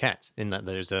it's like Maquette, in that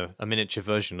there's a miniature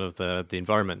version of the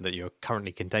environment that you're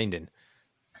currently contained in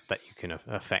that you can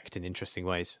affect in interesting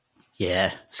ways.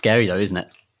 Yeah. Scary, though, isn't it?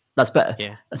 That's better.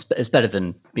 Yeah. It's better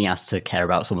than being asked to care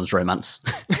about someone's romance.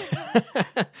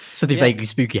 Something vaguely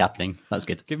spooky happening. That's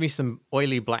good. Give me some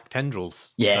oily black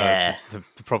tendrils. Yeah. The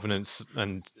provenance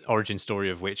and origin story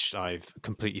of which I've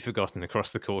completely forgotten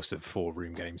across the course of 4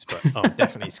 Room games, but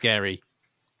definitely scary.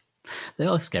 They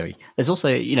are scary. There's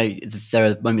also, you know, there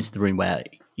are moments in The Room where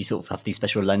you sort of have these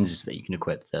special lenses that you can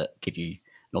equip that give you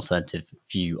an alternative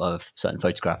view of certain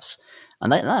photographs.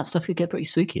 And that stuff could get pretty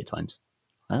spooky at times.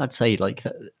 I'd say like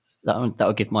that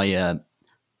would give my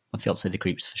fiance the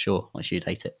creeps for sure. Like, she'd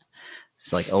hate it.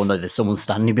 It's like, oh no, there's someone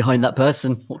standing behind that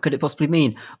person. What could it possibly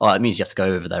mean? Oh, it means you have to go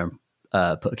over there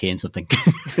and put a key in something.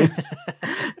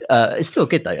 It's still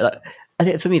good though. Like, I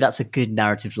think for me, that's a good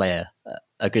narrative layer,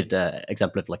 a good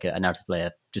example of like a narrative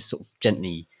layer, just sort of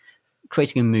gently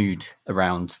creating a mood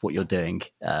around what you're doing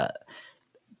that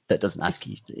doesn't ask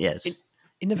you. Yes,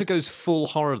 it never goes full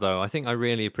horror though. I think I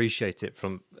really appreciate it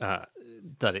from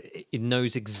that it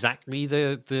knows exactly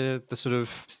the sort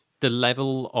of the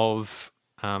level of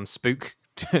spook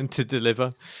to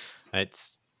deliver.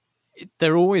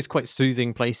 They're always quite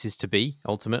soothing places to be,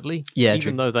 ultimately. Yeah,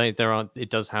 even though it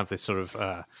does have this sort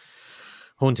of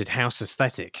haunted house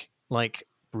aesthetic. Like,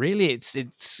 really,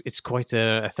 it's quite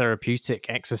a therapeutic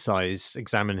exercise,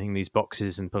 examining these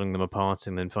boxes and pulling them apart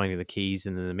and then finding the keys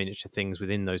and then the miniature things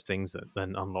within those things that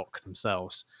then unlock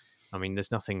themselves. I mean,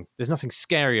 there's nothing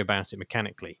scary about it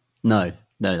mechanically. No,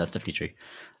 that's definitely true.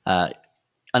 And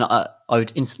I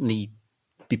would instantly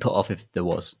be put off if there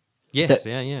was. Yes,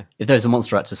 yeah. If there's a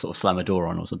monster had to sort of slam a door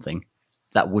on or something,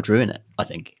 that would ruin it, I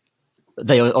think.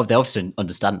 They obviously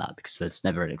understand that, because there's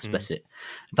never an explicit.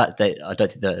 In fact, I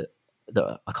don't think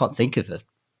that I can't think of a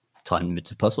time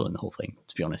it's a puzzle in the whole thing,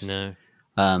 to be honest. No.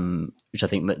 Which I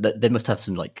think they must have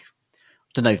some, like,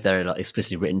 I don't know if they're like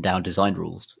explicitly written down design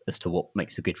rules as to what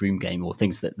makes a good Room game or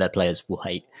things that their players will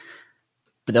hate.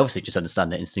 But they obviously just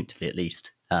understand it instinctively, at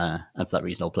least. And for that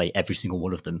reason, I'll play every single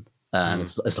one of them.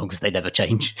 As long as they never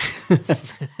change,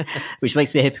 which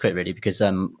makes me a hypocrite, really, because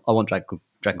I want Dragon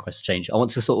Quest to change. I want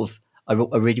to sort of, I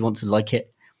really want to like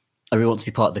it. I really want to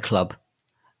be part of the club,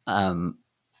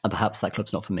 and perhaps that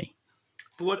club's not for me.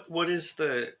 But what is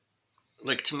the,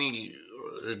 like, to me,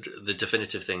 the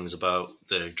definitive things about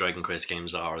the Dragon Quest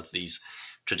games are these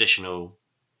traditional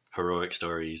heroic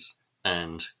stories,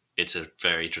 and it's a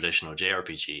very traditional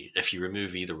JRPG. If you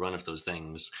remove either one of those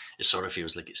things, it sort of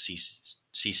feels like it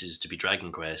ceases to be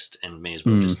Dragon Quest and may as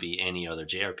well just be any other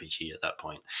JRPG at that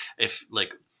point. If,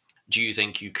 like, do you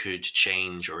think you could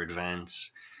change or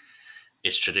advance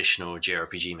its traditional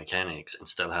JRPG mechanics and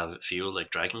still have it feel like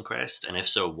Dragon Quest? And if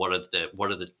so, what are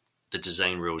the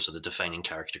design rules or the defining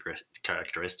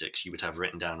characteristics you would have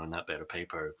written down on that bit of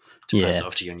paper to pass it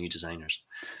off to your new designers?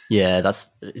 Yeah,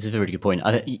 it's a very good point.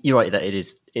 You're right that it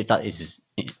is. If that is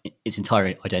its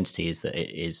entire identity, is that it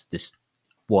is this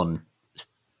one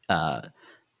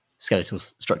skeletal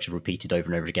structure repeated over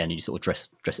and over again. And you sort of dress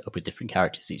it up with different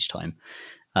characters each time.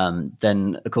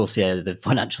 Then, of course, the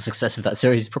financial success of that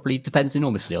series probably depends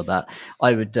enormously on that.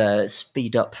 I would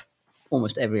speed up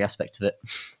almost every aspect of it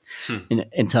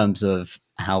in terms of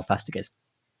how fast it gets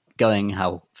going,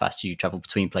 how fast you travel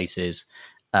between places,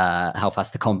 how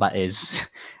fast the combat is,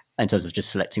 in terms of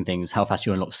just selecting things, how fast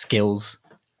you unlock skills.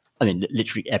 I mean,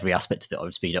 literally every aspect of it I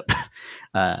would speed up.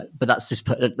 But that's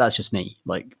just me.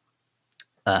 Like,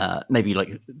 maybe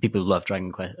like people who love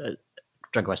Dragon Quest.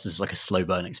 Dragon Quest is like a slow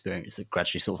burn experience that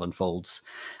gradually sort of unfolds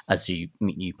as you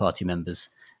meet new party members.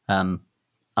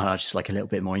 And I just like a little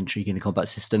bit more intrigue in the combat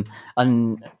system.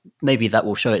 And maybe that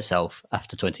will show itself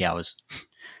after 20 hours.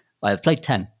 I have played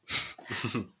 10.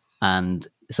 And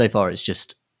so far it's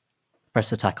just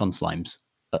press attack on slimes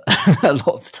a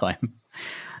lot of the time.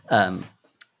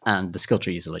 And the skill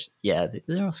trees are like,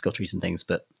 there are skill trees and things,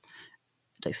 but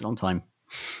it takes a long time.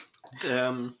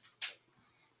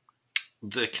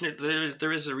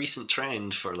 There is a recent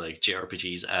trend for like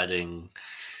JRPGs adding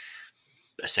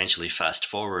essentially fast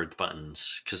forward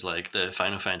buttons, because like the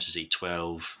Final Fantasy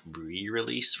 12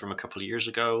 re-release from a couple of years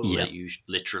ago let you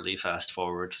literally fast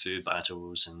forward through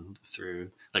battles and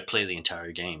through like play the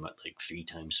entire game at like 3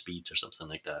 times speed or something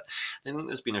like that. I think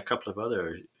there's been a couple of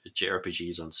other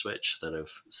JRPGs on Switch that have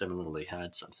similarly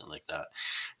had something like that.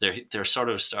 They're sort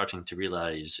of starting to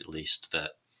realize at least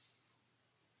that,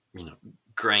 you know,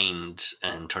 grind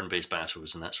and turn-based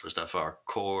battles and that sort of stuff are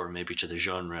core maybe to the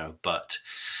genre, but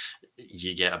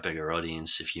you get a bigger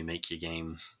audience if you make your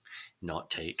game not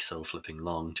take so flipping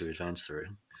long to advance through.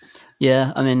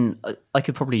 Yeah, I mean, I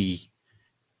could probably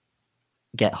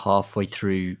get halfway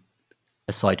through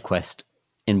a side quest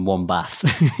in one bath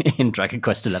in Dragon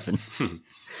Quest XI.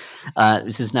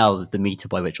 This is now the meter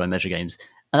by which I measure games,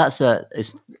 and that's I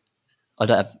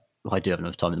do have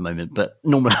enough time at the moment, but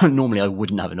normally I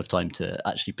wouldn't have enough time to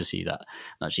actually pursue that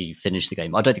and actually finish the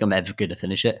game. I don't think I'm ever going to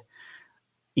finish it.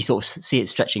 You sort of see it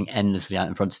stretching endlessly out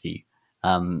in front of you.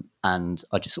 And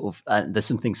I just sort of, there's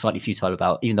something slightly futile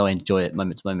about, even though I enjoy it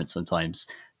moment to moment sometimes,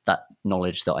 that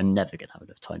knowledge that I'm never going to have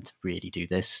enough time to really do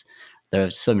this. There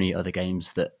are so many other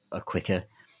games that are quicker.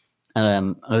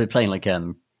 I've been playing like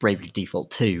Bravely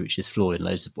Default 2, which is flawed in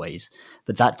loads of ways,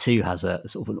 but that too has a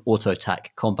sort of an auto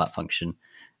attack combat function,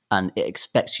 and it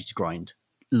expects you to grind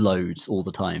loads all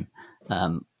the time,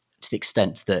 to the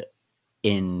extent that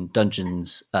in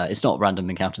dungeons, it's not random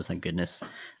encounters, thank goodness,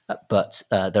 but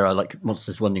there are like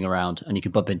monsters wandering around and you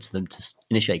can bump into them to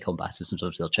initiate combat, and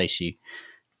sometimes they'll chase you.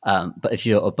 But if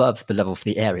you're above the level for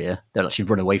the area, they'll actually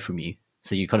run away from you.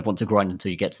 So you kind of want to grind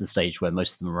until you get to the stage where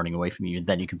most of them are running away from you, and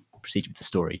then you can proceed with the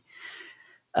story.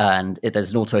 And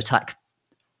there's an auto attack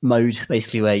mode,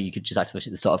 basically, where you could just activate it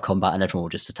at the start of combat and everyone will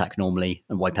just attack normally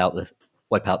and wipe out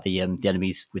the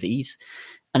enemies with ease.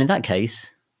 And in that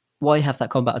case, why have that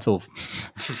combat at all?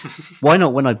 Why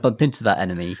not, when I bump into that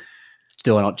enemy,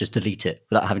 do I not just delete it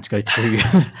without having to go through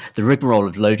the rigmarole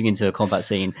of loading into a combat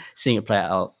scene, seeing it play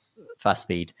out fast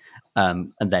speed,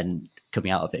 and then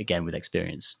coming out of it again with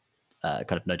experience,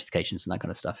 kind of notifications and that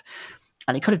kind of stuff.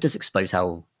 And it kind of does expose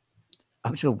how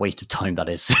much of a waste of time that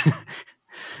is.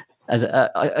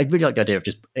 I really like the idea of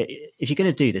just, if you're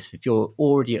going to do this, if you're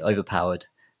already overpowered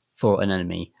for an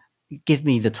enemy, give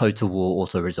me the Total War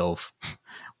auto resolve,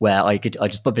 where I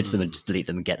just bump into them and just delete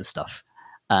them and get the stuff.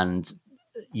 And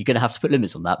you're going to have to put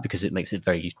limits on that because it makes it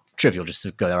very trivial just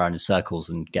to go around in circles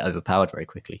and get overpowered very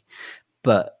quickly.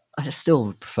 But I just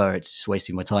still prefer it to just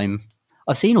wasting my time.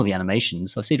 I've seen all the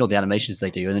animations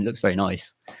they do, and it looks very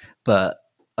nice. But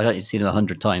I don't need to see them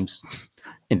 100 times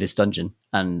in this dungeon,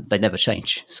 and they never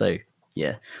change. So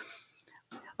yeah,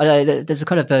 I know there's a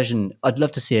kind of version I'd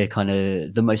love to see, a kind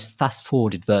of the most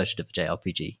fast-forwarded version of a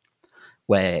JRPG,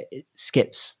 where it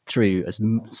skips through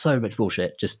so much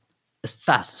bullshit just as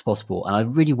fast as possible. And I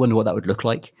really wonder what that would look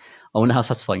like. I wonder how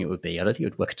satisfying it would be. I don't think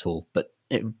it would work at all, but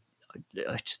it would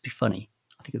just be funny.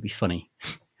 I think it would be funny.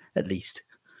 at least.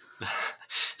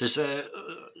 There's a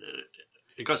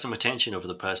it got some attention over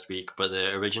the past week, but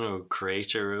the original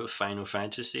creator of Final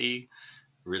Fantasy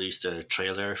released a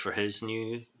trailer for his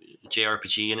new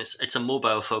JRPG, and it's a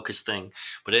mobile focused thing,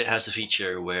 but it has a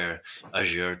feature where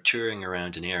as you're touring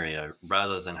around an area,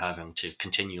 rather than having to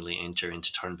continually enter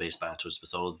into turn-based battles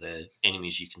with all the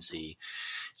enemies you can see,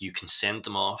 you can send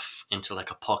them off into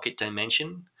like a pocket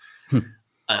dimension,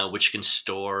 which can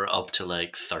store up to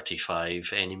like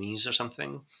 35 enemies or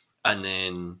something, and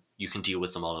then you can deal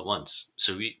with them all at once.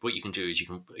 So what you can do is you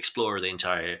can explore the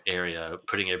entire area,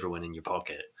 putting everyone in your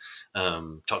pocket,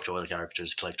 talk to all the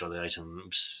characters, collect all the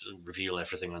items, reveal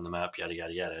everything on the map, yada,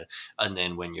 yada, yada. And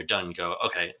then when you're done, go,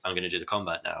 okay, I'm going to do the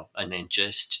combat now. And then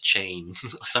just chain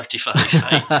 35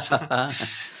 fights.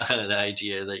 The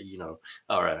idea that, you know,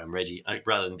 all right, I'm ready,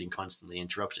 rather than being constantly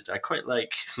interrupted. I quite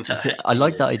like that. I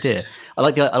like that idea. I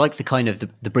like the kind of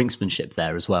the brinksmanship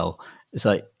there as well. It's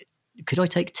like, could I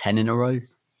take 10 in a row?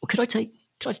 Or could I take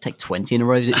 20 in a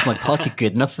row? Is my party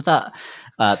good enough for that?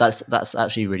 That's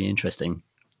actually really interesting.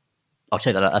 I'll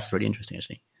take that. That's really interesting,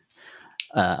 actually.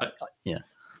 Yeah.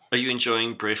 Are you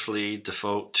enjoying Bravely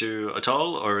Default 2 at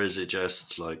all, or is it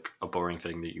just like a boring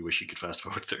thing that you wish you could fast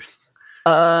forward through?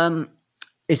 Look,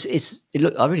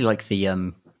 I really like the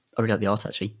art,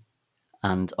 actually,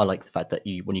 and I like the fact that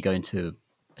when you go into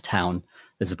a town,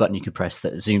 there's a button you can press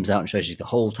that zooms out and shows you the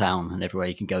whole town and everywhere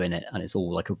you can go in it, and it's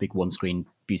all like a big one-screen,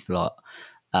 beautiful art.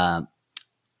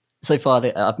 So far,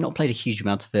 I've not played a huge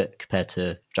amount of it compared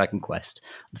to Dragon Quest.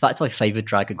 The fact I favoured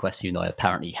Dragon Quest, even though I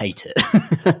apparently hate it,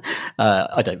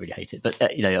 I don't really hate it, but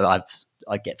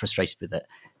I get frustrated with it.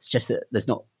 It's just that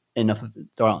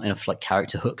there aren't enough like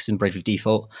character hooks in Bravely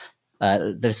Default.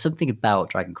 There's something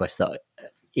about Dragon Quest that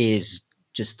is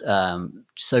just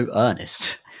so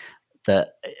earnest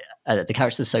that the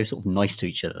characters are so sort of nice to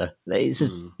each other.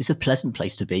 It's a pleasant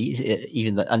place to be,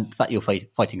 even that, and the fact you're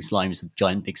fighting slimes with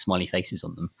giant big smiley faces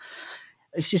on them.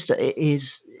 It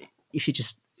is. If you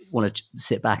just want to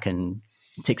sit back and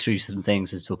tick through some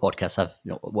things as to a podcast, have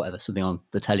whatever, something on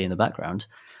the telly in the background,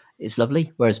 it's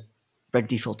lovely. Whereas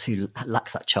Bravely Default 2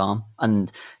 lacks that charm,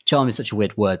 and charm is such a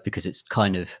weird word because it's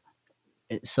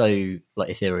so like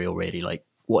ethereal, really. Like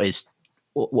what's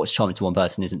charming to one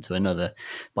person isn't to another.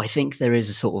 But I think there is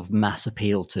a sort of mass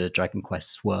appeal to Dragon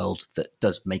Quest's world that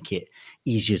does make it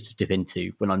easier to dip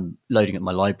into. When I'm loading up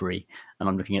my library and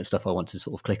I'm looking at stuff I want to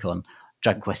sort of click on,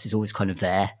 Dragon Quest is always kind of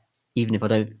there, even if I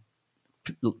don't.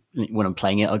 When I'm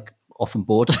playing it, I'm often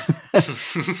bored,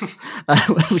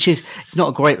 which is it's not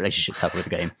a great relationship to have with the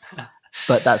game.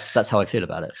 But that's how I feel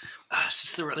about it. This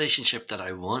is the relationship that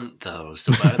I want, though,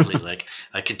 so badly. Like,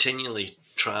 I continually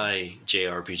try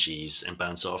JRPGs and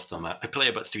bounce off them. I play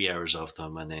about 3 hours of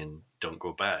them and then don't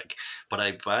go back. But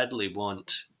I badly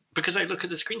want, because I look at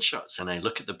the screenshots and I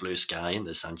look at the blue sky and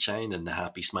the sunshine and the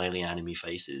happy, smiley anime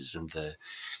faces and the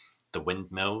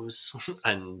windmills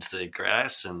and the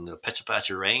grass and the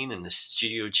pitter-patter rain and the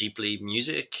Studio Ghibli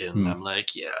music, and I'm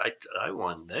like, yeah, I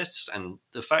want this. And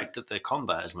the fact that the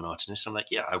combat is monotonous, I'm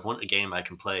like, yeah, I want a game I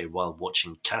can play while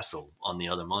watching Castle on the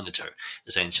other monitor,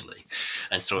 essentially.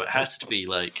 And so it has to be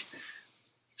like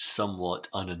somewhat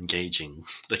unengaging.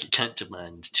 Like, it can't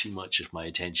demand too much of my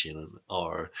attention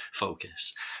or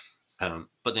focus.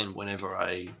 But then whenever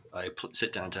I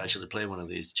sit down to actually play one of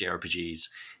these JRPGs,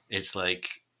 it's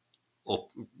like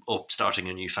up starting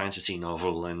a new fantasy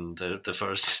novel, and the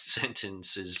first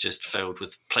sentence is just filled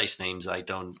with place names I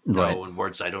don't know and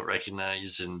words I don't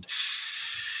recognize, and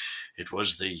it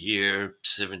was the year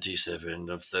 77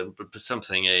 of the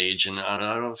something age, and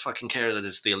I don't fucking care that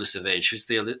it's the elusive age.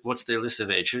 What's the elusive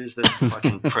age? Who's this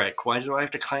fucking prick? Why do I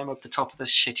have to climb up the top of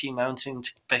this shitty mountain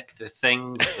to pick the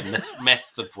thing, the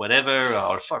myth of whatever,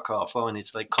 or fuck off? Oh, and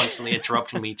it's like constantly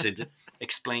interrupting me to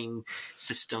explain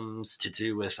systems to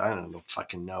do with, I don't know,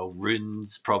 fucking know,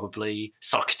 runes, probably,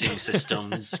 socketing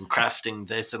systems, and crafting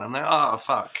this, and I'm like, oh,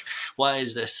 fuck. Why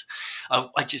is this?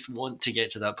 I just want to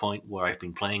get to that point where I've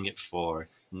been playing it for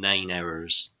 9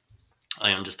 hours.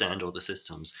 I understand all the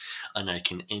systems, and I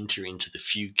can enter into the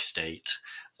fugue state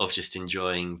of just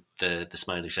enjoying the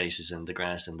smiley faces and the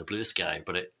grass and the blue sky,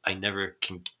 but I never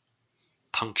can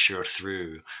puncture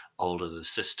through all of the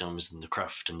systems and the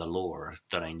craft and the lore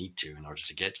that I need to in order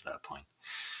to get to that point.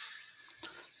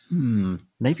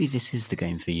 Maybe this is the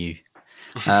game for you.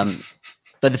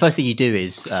 But the first thing you do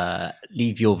is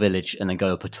leave your village and then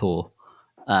go up a tour,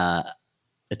 a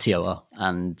TOR,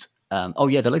 and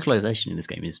the localization in this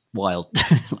game is wild.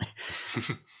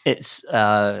 It's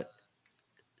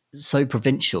so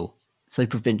provincial, so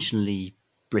provincially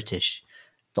British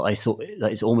that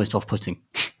it's almost off-putting.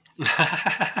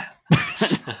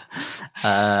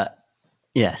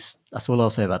 Yes, that's all I'll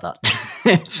say about that.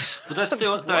 But that's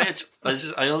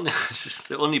this is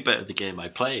the only bit of the game I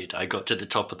played. I got to the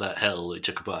top of that hill. It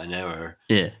took about an hour.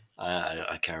 Yeah.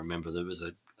 I can't remember. There was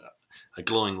a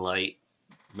glowing light,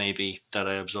 maybe, that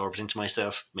I absorbed into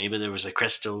myself. Maybe there was a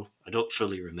crystal. I don't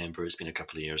fully remember. It's been a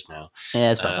couple of years now.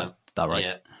 Yeah, it's about right.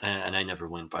 Yeah, and I never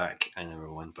went back. I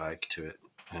never went back to it.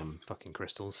 Fucking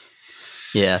crystals.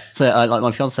 Yeah. So, like,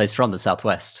 my fiance is from the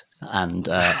southwest, and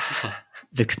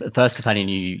the first companion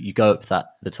you go up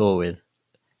the tour with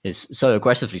is so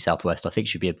aggressively southwest. I think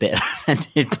she'd be a bit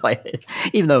offended by it,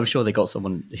 even though I'm sure they got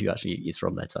someone who actually is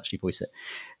from there to actually voice it.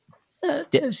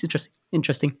 Yeah, it's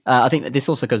interesting. I think that this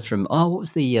also comes from what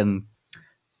was the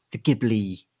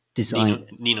Ghibli design?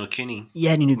 Ni no Kuni.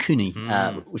 Yeah, Ni no Kuni,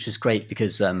 which was great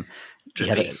because he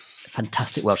had a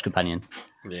fantastic Welsh companion.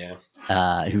 Yeah.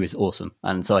 Who is awesome,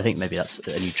 and so I think maybe that's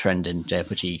a new trend in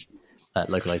JRPG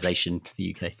localization to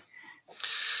the UK.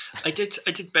 I did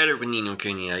better with Ni no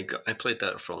Kuni. I played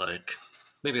that for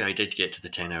maybe I did get to the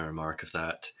 10-hour mark of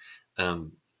that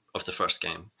of the first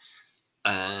game,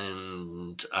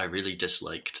 and I really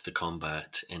disliked the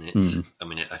combat in it. I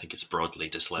mean, I think it's broadly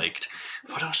disliked,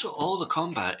 but also all the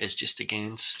combat is just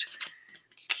against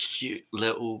cute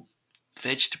little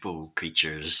vegetable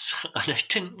creatures, and I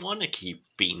didn't want to keep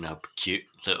beating up cute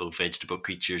little vegetable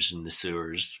creatures in the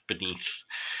sewers beneath.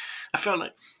 I felt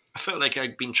like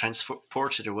I'd been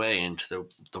transported away into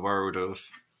the world of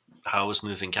Howl's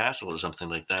Moving Castle or something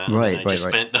like that. Right, and I just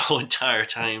spent the whole entire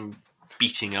time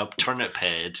beating up Turnip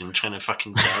Head and trying to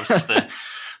fucking douse the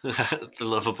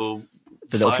lovable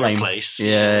fireplace.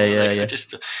 Yeah.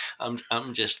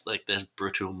 I'm just like this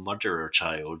brutal murderer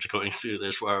child going through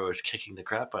this world, kicking the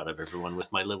crap out of everyone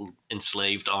with my little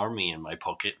enslaved army in my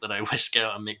pocket that I whisk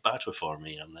out and make battle for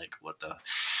me. I'm like,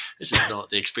 this is not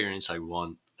the experience I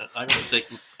want. I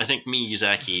think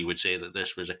Miyazaki would say that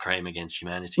this was a crime against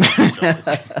humanity.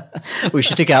 We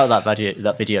should dig out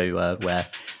that video where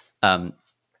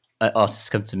artists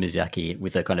come to Miyazaki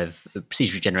with a kind of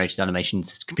procedurally generated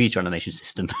computer animation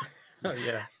system. Oh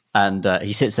yeah. And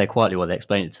he sits there quietly while they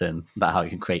explain it to him about how he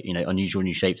can create, unusual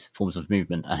new shapes, forms of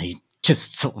movement, and he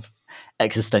just sort of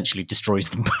existentially destroys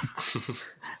them.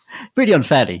 Pretty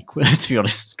unfairly, to be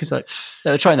honest, because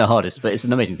they're trying their hardest, but it's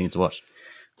an amazing thing to watch.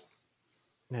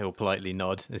 He'll politely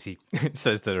nod as he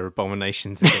says there are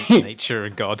abominations against nature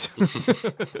and God.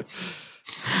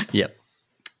 Yep.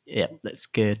 Yeah, let's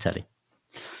go, Telly.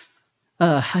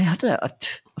 I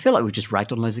feel like we've just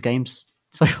ragged on loads of games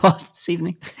so far this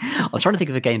evening. I'm trying to think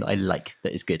of a game that I like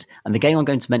that is good. And the game I'm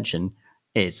going to mention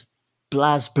is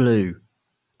BlazBlue.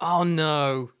 Oh,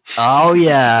 no. Oh,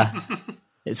 yeah.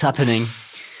 It's happening.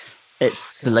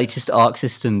 It's the latest Arc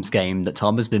Systems game that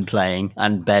Tom has been playing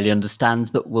and barely understands,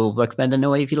 but will recommend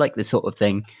anyway if you like this sort of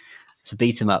thing. It's a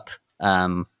beat 'em up.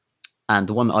 And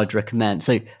the one I'd recommend.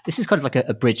 So this is kind of like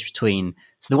a bridge between.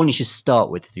 So the one you should start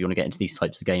with if you want to get into these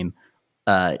types of game,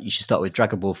 you should start with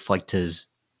Dragon Ball FighterZ,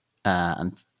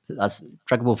 and that's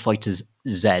Dragon Ball FighterZ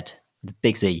Z, the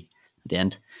big Z at the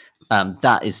end.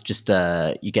 That is just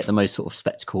you get the most sort of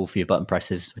spectacle for your button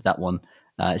presses with that one.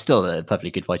 It's still a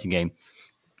perfectly good fighting game.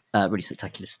 Really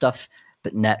spectacular stuff.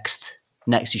 But next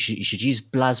you should use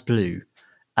BlazBlue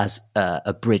as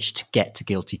a bridge to get to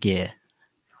Guilty Gear,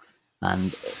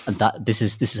 and that this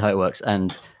is how it works.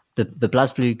 And the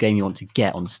BlazBlue game you want to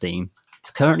get on Steam,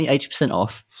 it's currently 80%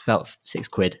 off. It's about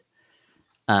 £6.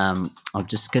 I'm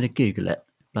just going to Google it,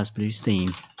 BlazBlue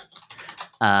Steam,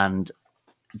 and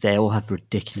they all have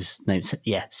ridiculous names.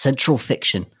 Yeah, Central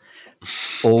Fiction,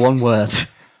 all one word.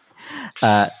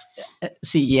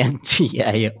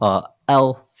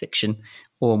 CENTARL Fiction,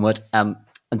 all one word. And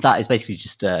that is basically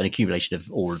just an accumulation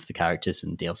of all of the characters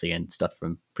and DLC and stuff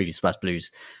from previous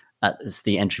BlazBlues. It's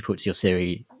the entry point to your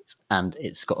series, and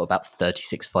it's got about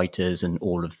 36 fighters and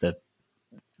all of the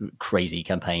crazy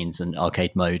campaigns and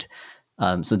arcade mode.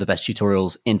 Some of the best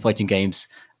tutorials in fighting games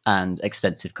and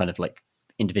extensive kind of like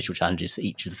individual challenges for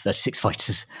each of the 36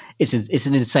 fighters. It's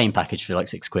an insane package for like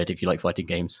 £6 if you like fighting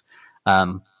games.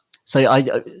 So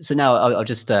now I'll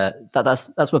just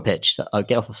that's my pitch. I'll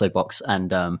get off the soapbox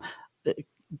and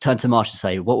turn to Marsh and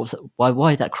say,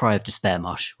 why that cry of despair,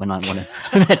 Marsh, when I want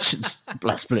to mention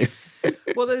BlazBlue?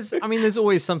 Well, there's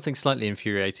always something slightly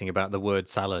infuriating about the word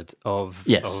salad of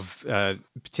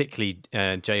particularly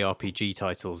JRPG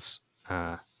titles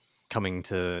coming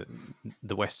to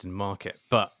the Western market.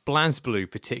 But BlazBlue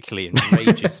particularly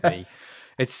enrages me.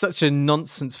 It's such a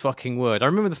nonsense fucking word. I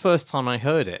remember the first time I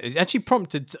heard it. It actually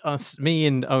prompted me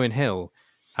and Owen Hill,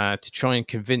 to try and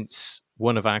convince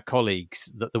one of our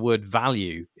colleagues that the word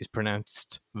value is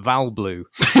pronounced Valblue.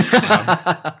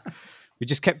 We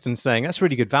just kept on saying, that's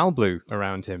really good Val Blue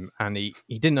around him. And he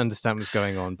didn't understand what was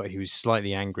going on, but he was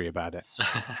slightly angry about it.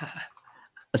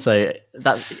 So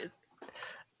that's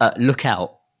look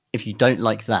out if you don't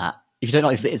like that. If you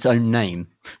don't like its own name,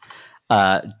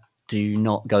 do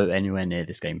not go anywhere near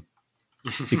this game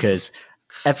because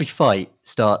every fight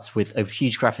starts with a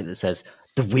huge graphic that says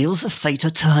 "The wheels of fate are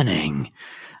turning,"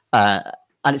 and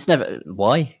it's never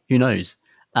why. Who knows?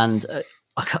 And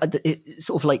it's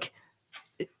sort of like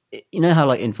you know how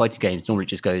like in fighting games normally it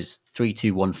just goes 3,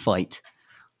 2, 1 fight.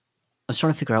 I was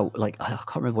trying to figure out like I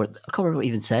can't remember what it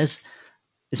even says.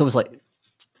 It's almost like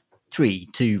 3,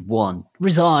 2, 1,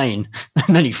 resign,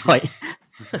 and then you fight.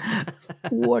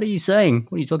 What are you saying?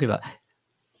 What are you talking about?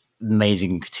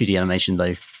 Amazing 2D animation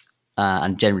though,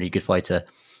 and generally good fighter.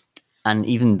 And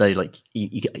even though like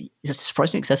it's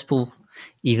surprisingly accessible,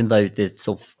 even though the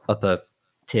sort of upper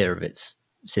tier of its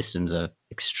systems are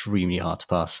extremely hard to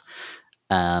pass,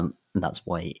 and that's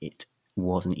why it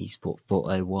was an esport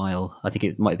for a while. I think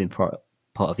it might have been part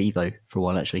of Evo for a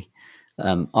while actually.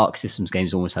 Arc Systems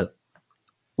games almost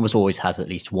always has at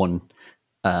least one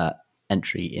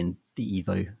entry in the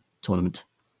Evo tournament.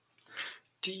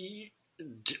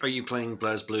 Are you playing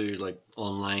BlazBlue like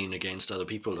online against other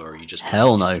people, or are you just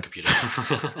hell no? The computer?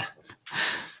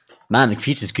 Man, the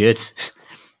computer's good.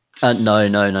 No.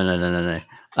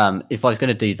 If I was going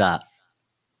to do that,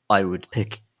 I would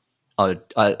pick.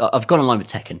 I've gone online with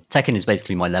Tekken. Tekken is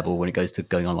basically my level when it goes to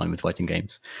going online with fighting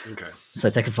games. Okay. So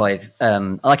Tekken 5.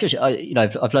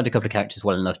 I've learned a couple of characters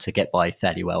well enough to get by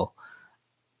fairly well.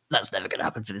 That's never going to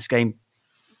happen for this game.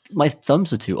 My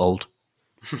thumbs are too old.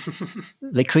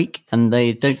 They creak and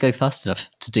they don't go fast enough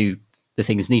to do the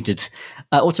things needed,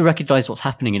 or to recognize what's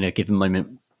happening in a given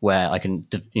moment where I can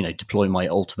deploy my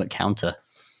ultimate counter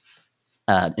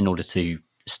in order to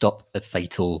stop a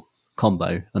fatal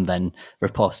combo and then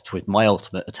riposte with my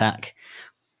ultimate attack.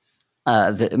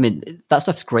 That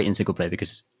stuff's great in single player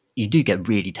because you do get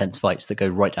really tense fights that go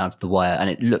right down to the wire and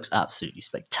it looks absolutely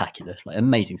spectacular, like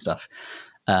amazing stuff.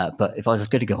 But if I was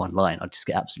going to go online, I'd just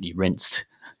get absolutely rinsed.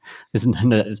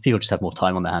 There's people just have more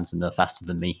time on their hands and they're faster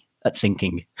than me at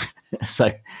thinking.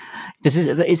 So this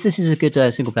is a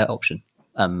good single player option.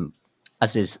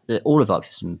 As is all of Arc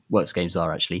System Works games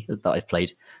are actually that I've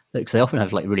played, because they often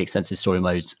have like really extensive story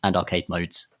modes and arcade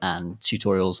modes and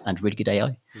tutorials and really good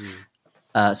AI.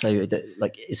 It's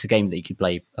a game that you could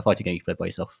play, a fighting game you could play by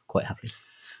yourself quite happily.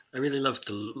 I really love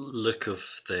the look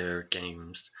of their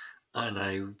games, and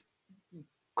I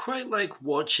quite like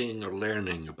watching or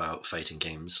learning about fighting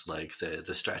games, like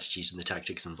the strategies and the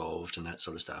tactics involved and that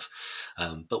sort of stuff.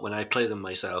 But when I play them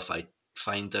myself, I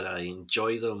find that I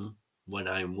enjoy them when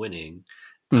I'm winning,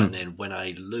 and then when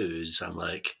I lose, I'm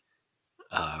like,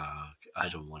 I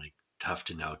don't want to have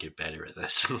to now get better at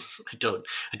this. I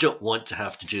don't want to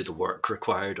have to do the work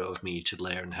required of me to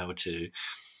learn how to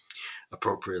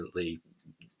appropriately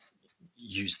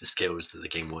use the skills that the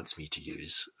game wants me to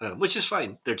use, which is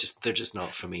fine. They're just not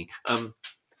for me.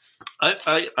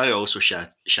 I also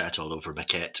shat all over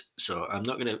Maquette, so I'm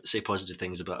not going to say positive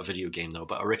things about a video game though,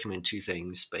 but I'll recommend 2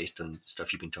 things based on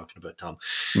stuff you've been talking about, Tom.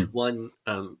 One,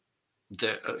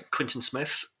 Quinton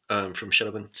Smith from Shut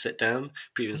Up and Sit Down,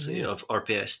 previously of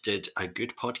RPS, did a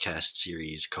good podcast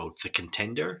series called The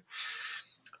Contender.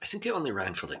 I think it only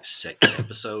ran for like 6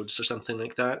 episodes or something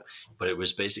like that, but it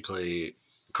was basically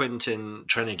Quentin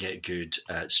trying to get good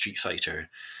at Street Fighter.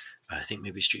 I think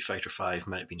maybe Street Fighter 5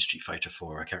 might have been Street Fighter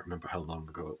 4. I can't remember how long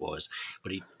ago it was.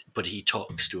 But he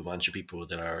talks to a bunch of people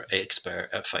that are expert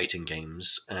at fighting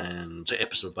games, and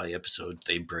episode by episode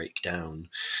they break down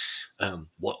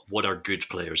what are good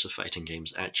players of fighting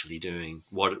games actually doing.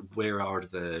 Where are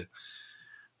the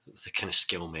kind of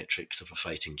skill metrics of a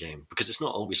fighting game? Because it's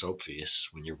not always obvious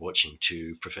when you're watching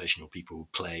 2 professional people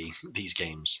play these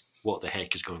games what the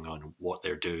heck is going on, what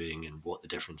they're doing, and what the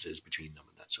difference is between them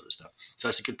and that sort of stuff. So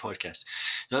that's a good podcast.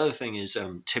 The other thing is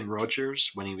Tim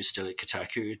Rogers, when he was still at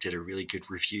Kotaku, did a really good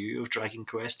review of Dragon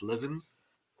Quest XI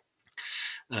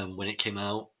when it came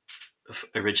out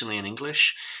originally in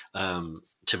English. Tim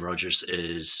Rogers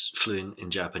is fluent in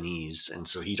Japanese, and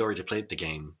so he'd already played the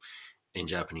game in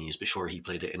Japanese before he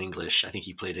played it in English. I think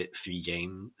he played it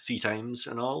 3 times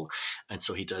in all, and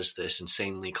so he does this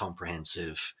insanely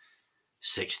comprehensive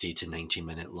 60 to 90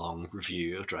 minute long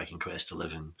review of Dragon Quest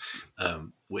XI,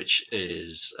 which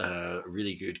is a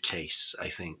really good case, I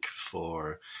think,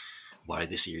 for why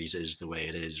the series is the way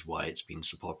it is, why it's been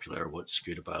so popular, what's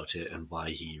good about it, and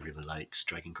why he really likes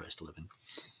Dragon Quest XI.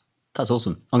 That's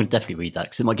awesome. I'm going to definitely read that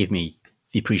because it might give me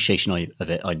the appreciation of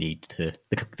it I need to,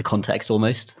 the context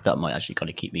almost, that might actually kind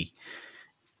of keep me,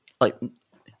 like,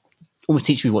 almost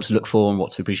teaches me what to look for and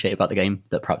what to appreciate about the game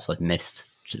that perhaps I've missed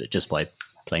just by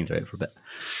playing through it for a bit.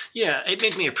 Yeah, it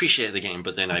made me appreciate the game,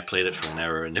 but then I played it for an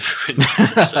hour and never went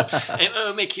back. So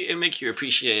it'll make you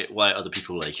appreciate why other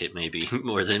people like it, maybe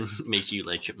more than make you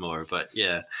like it more. But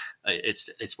yeah,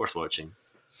 it's worth watching.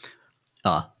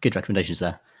 Good recommendations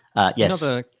there. Yes.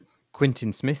 Another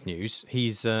Quintin Smith news.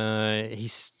 He's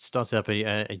started up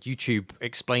a YouTube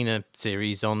explainer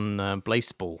series on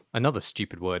Blaseball. Another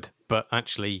stupid word, but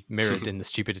actually mirrored in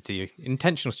the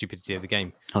intentional stupidity of the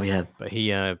game. Oh yeah. But he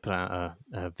put out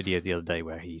a video the other day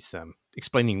where he's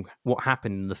explaining what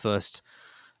happened in the first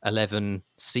 11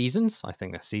 seasons. I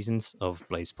think they're seasons of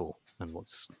Blaseball and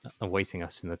what's awaiting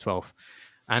us in the 12th.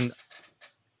 And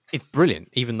it's brilliant,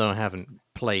 even though I haven't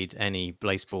played any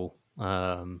Blaseball.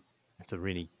 It's a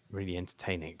really, really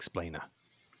entertaining explainer.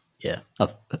 Yeah,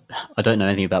 I don't know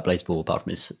anything about Blaseball apart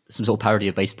from it's some sort of parody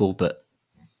of baseball, but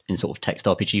in sort of text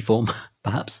RPG form,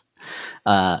 perhaps.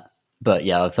 But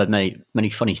yeah, I've heard many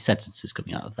funny sentences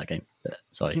coming out of that game.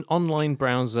 It's an online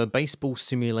browser baseball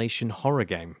simulation horror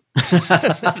game.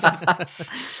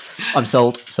 I'm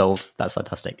sold. That's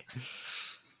fantastic.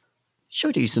 Shall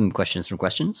we do some questions from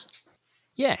questions?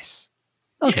 Yes.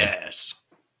 Okay. Yes.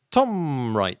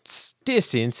 Tom writes, Dear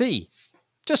CNC,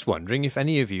 just wondering if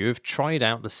any of you have tried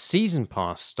out the Season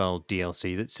Pass style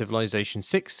DLC that Civilization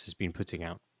 6 has been putting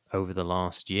out over the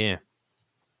last year.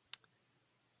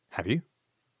 Have you?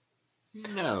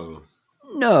 No.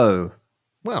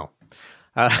 Well,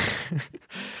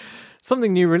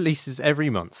 something new releases every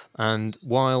month, and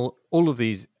while all of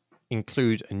these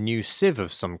include a new civ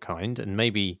of some kind, and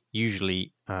maybe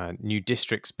usually new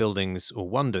districts, buildings, or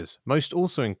wonders, most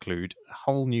also include a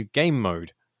whole new game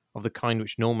mode of the kind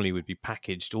which normally would be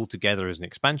packaged all together as an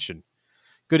expansion.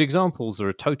 Good examples are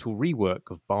a total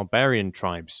rework of barbarian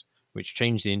tribes, which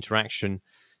change the interaction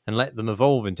and let them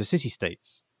evolve into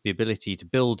city-states. The ability to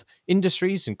build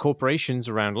industries and corporations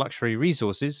around luxury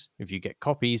resources, if you get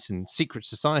copies, and secret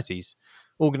societies,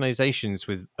 organizations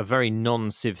with a very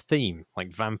non-civ theme,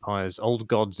 like vampires, old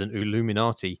gods, and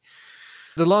Illuminati.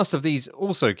 The last of these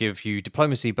also give you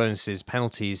diplomacy bonuses,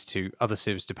 penalties to other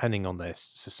civs depending on their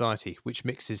society, which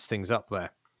mixes things up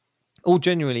there. All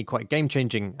genuinely quite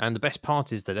game-changing, and the best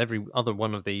part is that every other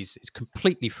one of these is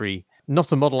completely free.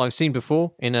 Not a model I've seen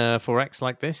before in a 4X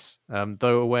like this,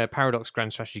 though aware Paradox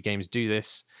Grand Strategy games do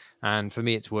this, and for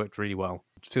me it's worked really well.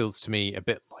 It feels to me a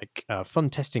bit like a fun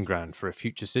testing ground for a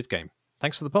future Civ game.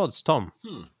 Thanks for the pods, Tom.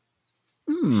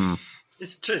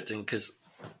 It's interesting because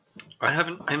I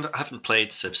haven't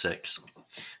played Civ 6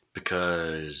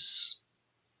 because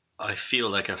I feel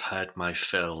like I've had my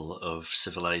fill of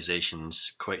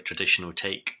Civilization's quite traditional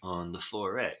take on the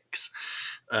 4X,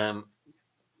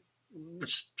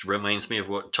 which reminds me of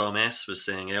what Tom S. was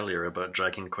saying earlier about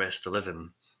Dragon Quest XI.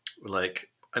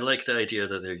 Like, I like the idea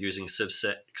that they're using Civ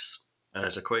 6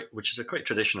 which is a quite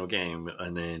traditional game,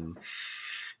 and then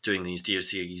doing these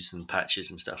DLCs and patches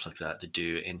and stuff like that to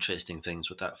do interesting things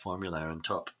with that formula on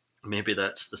top. Maybe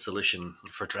that's the solution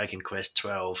for Dragon Quest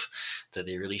XII, that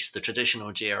they release the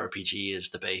traditional JRPG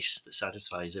as the base that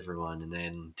satisfies everyone, and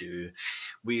then do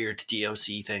weird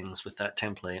DLC things with that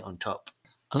template on top.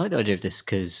 I like the idea of this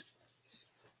because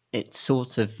it's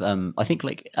sort of, I think,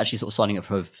 like actually sort of signing up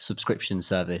for a subscription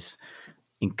service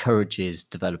encourages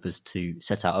developers to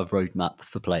set out a roadmap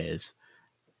for players,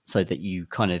 so that you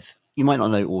might not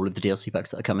know all of the DLC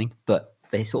packs that are coming, but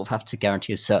they sort of have to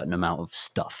guarantee a certain amount of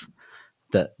stuff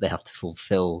that they have to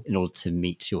fulfill in order to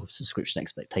meet your subscription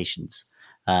expectations.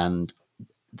 And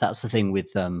that's the thing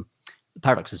with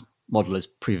Paradox's model has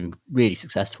proven really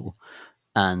successful.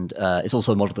 And it's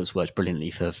also a model that's worked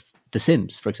brilliantly for The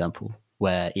Sims, for example,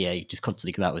 where EA just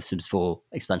constantly come out with Sims 4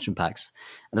 expansion packs.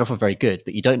 And they're often very good,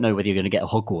 but you don't know whether you're going to get a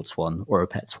Hogwarts one or a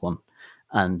Pets one.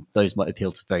 And those might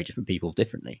appeal to very different people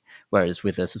differently. Whereas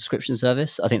with a subscription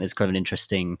service, I think there's kind of an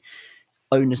interesting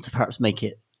onus to perhaps make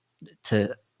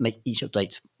each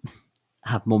update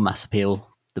have more mass appeal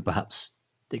than perhaps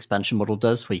the expansion model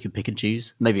does, where you can pick and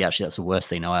choose. Maybe actually that's the worst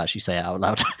thing now I actually say it out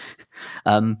loud.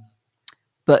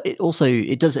 But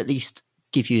it does at least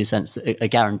give you a sense, a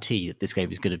guarantee that this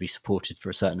game is going to be supported for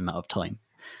a certain amount of time.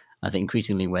 I think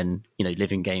increasingly when,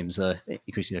 living games are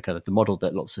increasingly kind of the model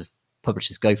that lots of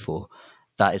publishers go for,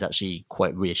 that is actually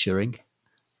quite reassuring.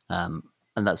 And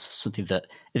that's something that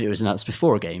if it was announced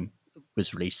before a game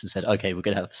was released and said, okay, we're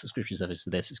going to have a subscription service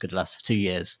for this, it's going to last for 2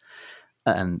 years,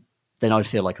 then I'd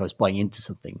feel like I was buying into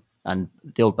something. And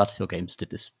the old Battlefield games did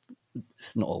this,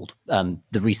 not old,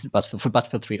 the recent Battlefield, from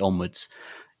Battlefield 3 onwards,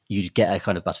 you'd get a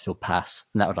kind of Battlefield pass,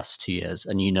 and that would last for 2 years,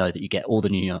 and you know that you get all the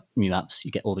new maps,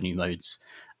 you get all the new modes.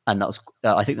 And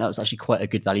I think that was actually quite a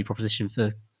good value proposition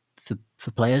for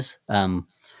for players.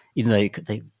 Even though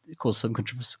they caused some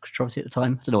controversy at the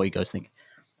time. I don't know what you guys think.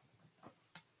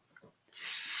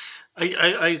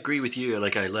 I agree with you.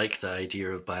 Like, I like the idea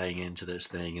of buying into this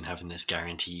thing and having this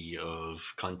guarantee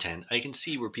of content. I can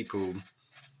see where people.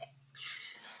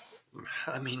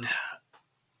 I mean,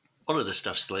 all of this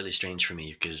stuff's slightly strange for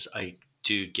me because I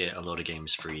do get a lot of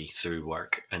games free through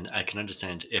work, and I can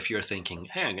understand if you're thinking,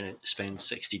 "Hey, I'm going to spend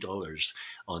 $60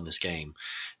 on this game,"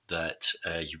 that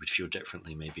you would feel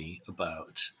differently maybe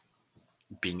about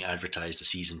being advertised a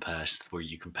season pass where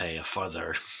you can pay a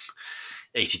further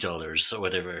 $80 or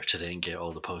whatever to then get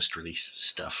all the post-release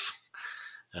stuff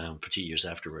for 2 years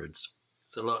afterwards.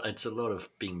 It's a lot of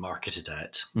being marketed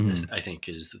at. I think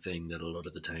is the thing that a lot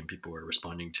of the time people are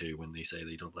responding to when they say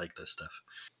they don't like this stuff.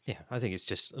 Yeah, I think it's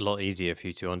just a lot easier for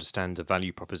you to understand the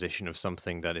value proposition of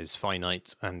something that is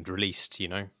finite and released.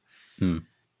 Yeah,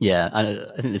 and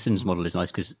I think the Sims model is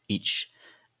nice because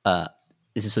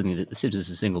this is something that the Sims as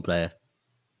a single player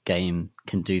game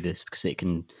can do this because you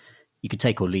can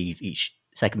take or leave each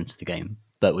segment of the game,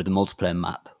 but with a multiplayer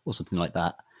map or something like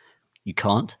that, you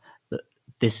can't. But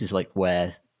this is like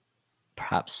where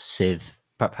perhaps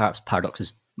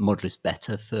Paradox's model is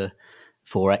better for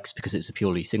 4X because it's a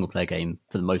purely single player game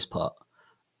for the most part.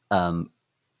 You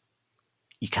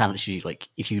can actually, like,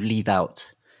 if you leave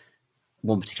out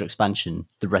one particular expansion,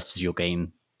 the rest of your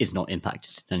game is not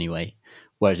impacted in any way.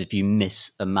 Whereas if you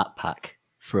miss a map pack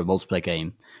for a multiplayer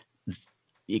game,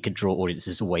 it can draw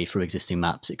audiences away from existing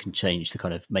maps. It can change the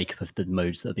kind of makeup of the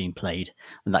modes that are being played,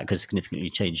 and that could significantly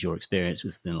change your experience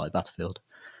with something like Battlefield.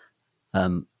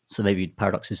 So maybe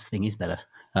Paradox's thing is better.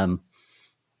 But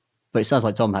it sounds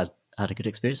like Tom has had a good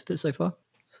experience with it so far.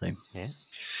 So yeah,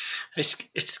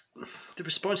 it's the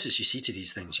responses you see to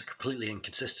these things are completely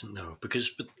inconsistent though,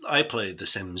 because I played The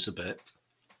Sims a bit,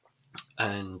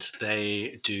 and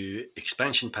they do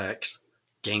expansion packs,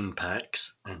 game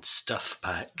packs, and stuff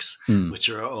packs, which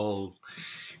are all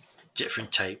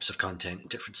different types of content,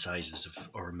 different sizes of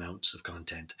or amounts of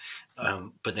content.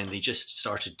 But then they just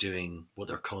started doing what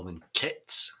they're calling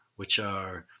kits, which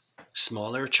are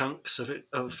smaller chunks of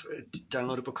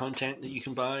downloadable content that you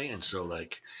can buy, and so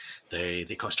like they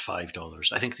cost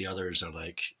 $5. I think the others are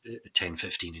like $10,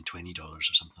 $15, and $20 or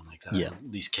something like that. Yeah.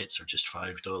 These kits are just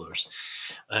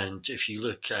 $5. And if you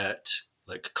look at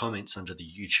like comments under the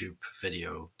YouTube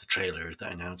video, the trailer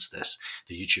that announced this,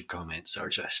 the YouTube comments are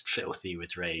just filthy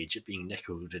with rage at being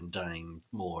nickeled and dying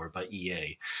more by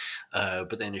EA.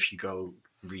 But then if you go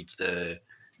read the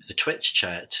Twitch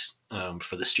chat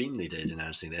for the stream they did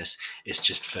announcing this, it's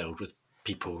just filled with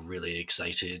people really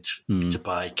excited to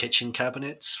buy kitchen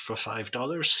cabinets for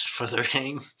 $5 for their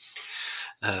game.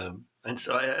 And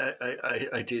so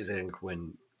I do think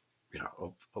when,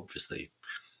 obviously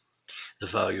the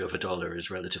value of $1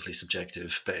 is relatively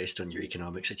subjective based on your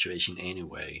economic situation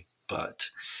anyway. But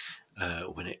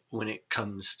when it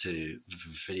comes to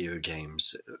video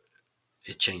games,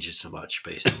 it changes so much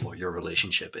based on what your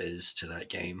relationship is to that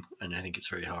game. And I think it's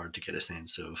very hard to get a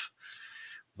sense of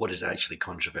what is actually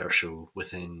controversial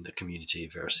within the community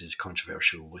versus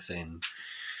controversial within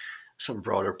some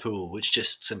broader pool, which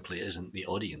just simply isn't the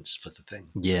audience for the thing.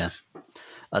 yeah,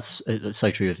 that's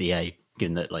so true of EA,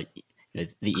 given that the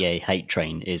EA hate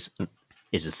train is a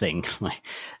thing. Like,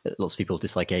 lots of people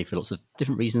dislike EA for lots of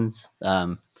different reasons,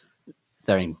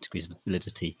 varying degrees of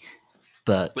validity.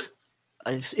 But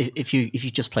if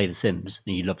you just play The Sims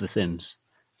and you love The Sims,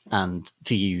 and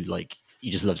for you, like,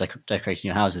 you just love decorating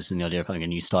your houses, and the idea of having a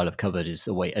new style of cupboard is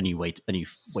a new way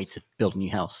to build a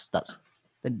new house, that's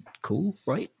then cool,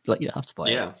 right? Like, you don't have to buy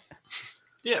it.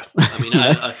 Yeah. I mean,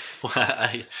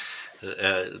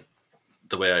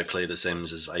 the way I play The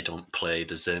Sims is I don't play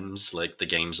The Sims, like the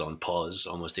game's on pause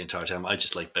almost the entire time. I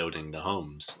just like building the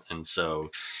homes. And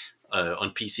so on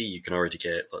PC, you can already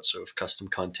get lots of custom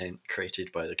content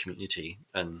created by the community.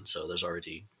 And so there's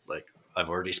already, like, I've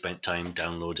already spent time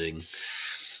downloading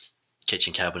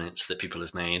kitchen cabinets that people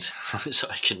have made so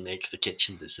I can make the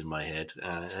kitchen that's in my head.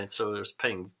 And so I was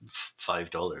paying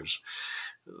 $5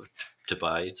 to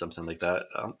buy something like that.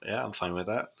 I'm fine with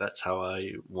that. That's how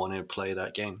I want to play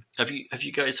that game. Have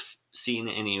you guys seen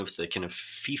any of the kind of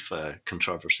FIFA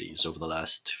controversies over the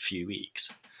last few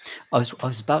weeks? I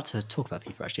was about to talk about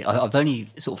FIFA, actually. I've only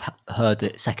sort of heard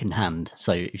it secondhand.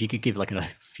 So if you could give like an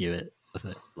overview of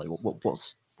it, like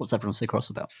what's everyone so cross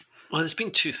about? Well, there's been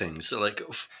two things. So, like,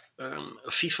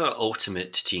 FIFA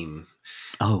Ultimate Team,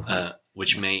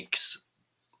 which makes,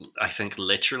 I think,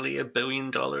 literally $1 billion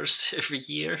every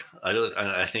year.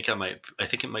 I think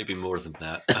it might be more than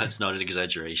that. It's not an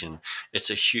exaggeration. It's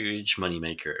a huge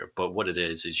moneymaker. But what it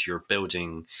is you're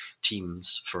building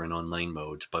teams for an online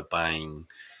mode by buying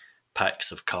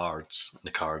packs of cards.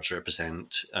 The cards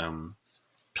represent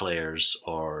players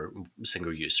or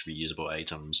single-use reusable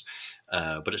items,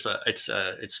 but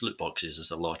it's loot boxes.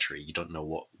 It's a lottery. You don't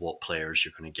know what players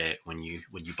you're going to get when you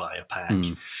buy a pack,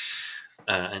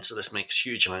 and so this makes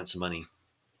huge amounts of money.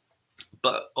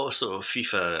 But also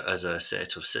FIFA as a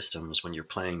set of systems, when you're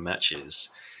playing matches,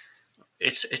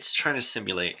 it's trying to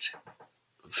simulate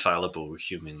fallible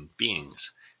human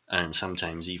beings. And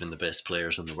sometimes even the best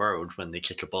players in the world, when they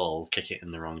kick a ball, kick it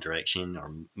in the wrong direction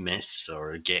or miss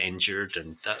or get injured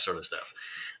and that sort of stuff.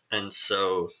 And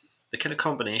so the kind of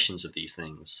combinations of these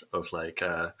things of like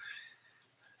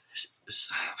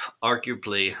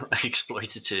arguably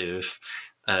exploitative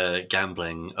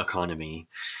gambling economy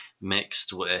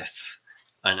mixed with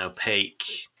an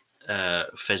opaque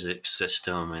physics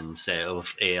system and set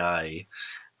of AI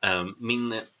mean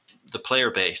that the player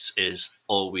base is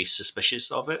always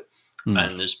suspicious of it.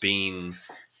 And there's been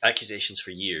accusations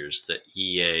for years that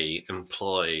EA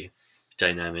employ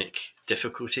dynamic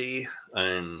difficulty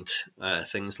and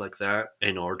things like that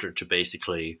in order to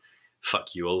basically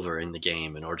fuck you over in the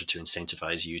game in order to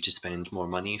incentivize you to spend more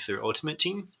money through Ultimate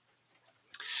Team.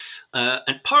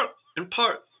 And part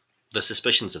the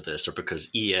suspicions of this are because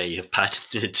EA have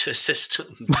patented a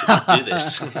system to do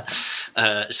this.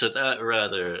 So that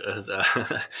rather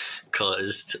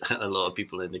caused a lot of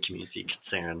people in the community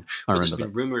concern. But there's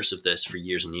been rumors of this for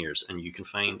years and years, and you can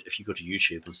find, if you go to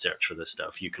YouTube and search for this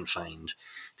stuff, you can find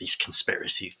these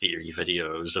conspiracy theory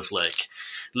videos of like,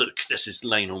 look, this is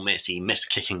Lionel Messi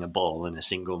miskicking a ball in a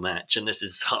single match, and this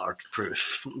is hard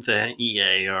proof that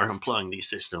EA are employing these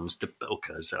systems to bilk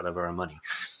us out of our money.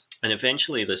 And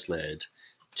eventually this led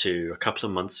to, a couple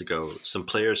of months ago, some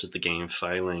players of the game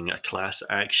filing a class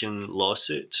action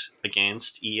lawsuit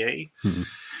against EA,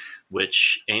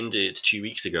 which ended 2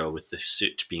 weeks ago with the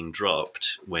suit being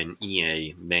dropped when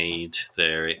EA made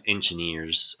their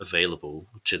engineers available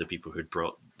to the people who'd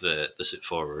brought the suit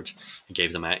forward and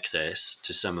gave them access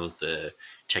to some of the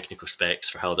technical specs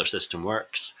for how their system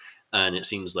works. And it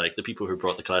seems like the people who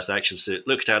brought the class action suit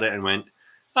looked at it and went,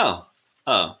 oh,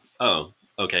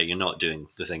 okay, you're not doing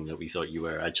the thing that we thought you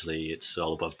were. Actually, it's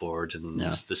all above board, and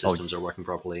the systems are working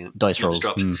properly. And dice rolls.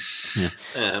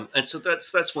 And so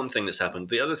that's one thing that's happened.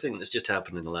 The other thing that's just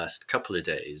happened in the last couple of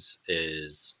days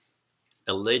is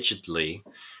allegedly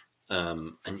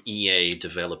an EA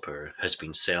developer has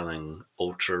been selling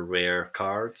ultra rare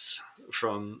cards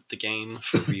from the game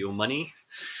for real money,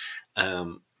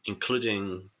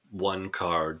 including one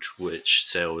card which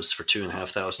sells for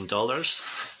 $2,500.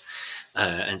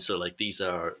 And so, like, these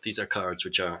are cards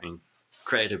which are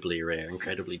incredibly rare,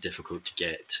 incredibly difficult to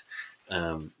get.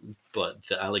 But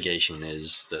the allegation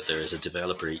is that there is a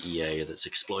developer at EA that's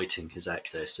exploiting his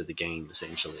access to the game,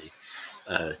 essentially,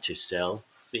 to sell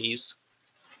these.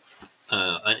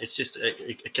 And it's just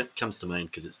it comes to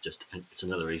mind because it's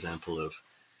another example of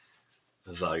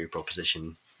a value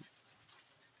proposition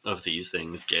of these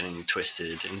things getting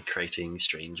twisted and creating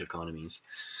strange economies.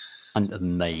 I'm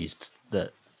amazed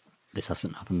that this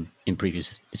hasn't happened in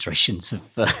previous iterations of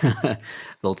the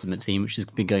Ultimate Team, which has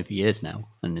been going for years now,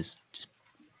 and it's just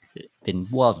been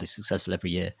wildly successful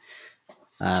every year.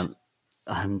 And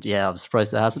yeah, I'm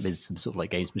surprised there hasn't been some sort of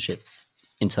like gamesmanship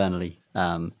internally.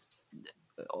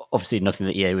 Obviously, nothing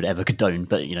that EA would ever condone,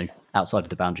 but you know, outside of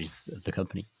the boundaries of the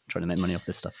company, trying to make money off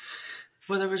this stuff.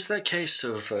 Well, there was that case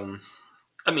of.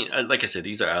 I mean, like I said,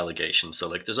 these are allegations. So,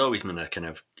 like, there's always been a kind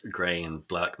of grey and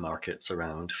black markets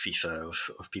around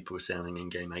FIFA of people selling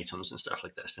in-game items and stuff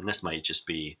like this. And this might just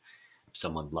be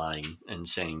someone lying and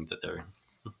saying that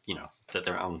that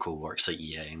their uncle works at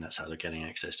EA and that's how they're getting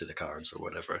access to the cards or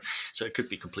whatever. So it could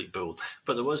be complete bull.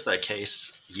 But there was that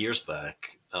case years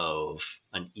back of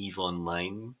an EVE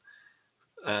Online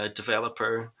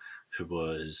developer who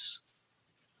was...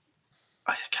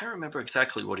 I can't remember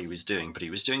exactly what he was doing, but he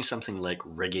was doing something like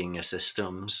rigging a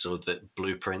system so that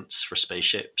blueprints for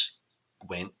spaceships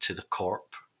went to the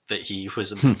corp that he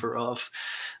was a member of,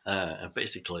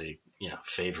 basically,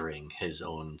 favoring his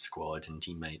own squad and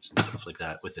teammates and stuff like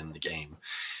that within the game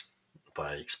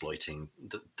by exploiting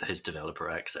his developer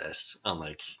access. And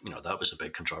that was a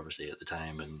big controversy at the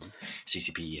time, and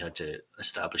CCP had to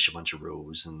establish a bunch of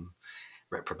rules and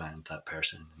reprimand that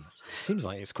person. It seems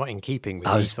like it's quite in keeping with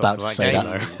I was about to say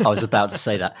that. I was about to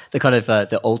say that. The kind of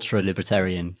the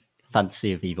ultra-libertarian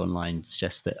fantasy of EVE Online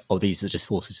suggests that, these are just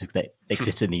forces that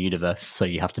exist in the universe, so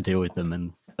you have to deal with them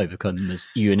and overcome them as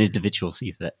you an individual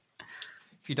see fit.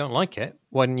 If you don't like it,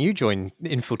 why don't you join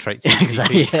Infiltrate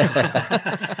CCP?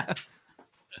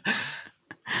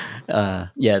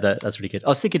 That's really good. I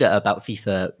was thinking about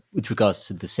FIFA with regards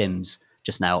to The Sims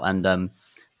just now, and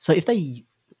so if they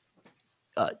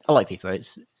I like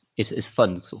FIFA. It's a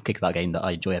fun sort of kickabout game that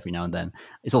I enjoy every now and then.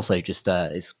 It's also just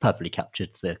it's perfectly captured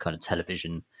the kind of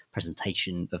television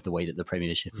presentation of the way that the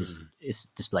Premiership is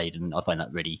displayed, and I find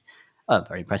that really I'm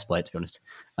very impressed by it, to be honest.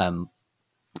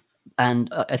 And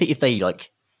I think if they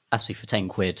asked me for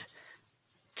 £10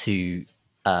 to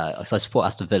so I support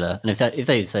Aston Villa, and if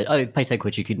they say, oh, pay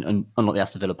 £10, you can unlock the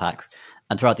Aston Villa pack,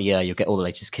 and throughout the year you'll get all the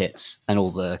latest kits and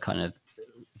all the kind of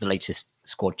the latest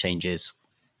squad changes.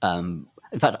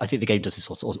 In fact, I think the game does this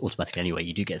automatically anyway.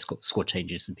 You do get squad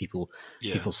changes and people's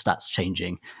stats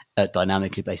changing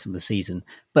dynamically based on the season.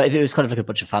 But if it was kind of like a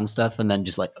bunch of fan stuff and then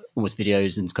just like almost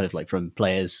videos and kind of like from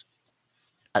players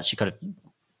actually kind of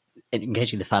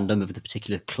engaging the fandom of the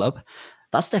particular club,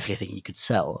 that's definitely a thing you could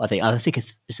sell. I think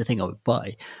it's a thing I would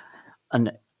buy.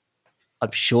 And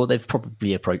I'm sure they've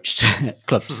probably approached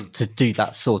clubs to do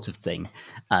that sort of thing.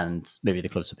 And maybe the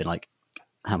clubs have been like,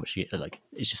 how much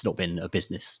it's just not been a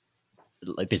business.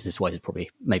 Like business-wise, it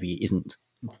probably maybe isn't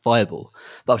viable.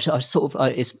 But I was sort of,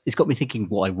 it's got me thinking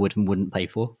what I would and wouldn't pay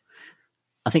for.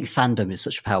 I think fandom is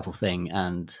such a powerful thing,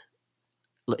 and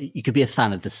you could be a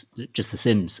fan of just The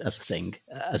Sims as a thing,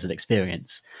 as an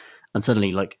experience, and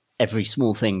suddenly like every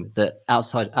small thing that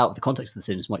out of the context of The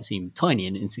Sims might seem tiny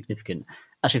and insignificant.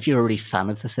 Actually, if you're a really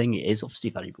fan of the thing, it is obviously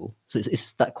valuable. So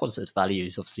it's that quantitative value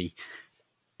is obviously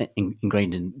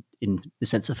ingrained in the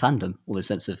sense of fandom, or the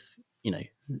sense of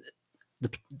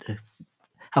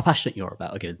how passionate you're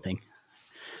about a given thing.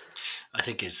 I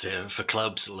think it's for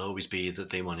clubs. It'll always be that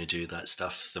they want to do that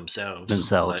stuff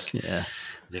themselves. Yeah.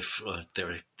 They're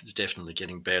definitely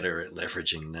getting better at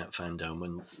leveraging that fandom.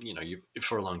 And you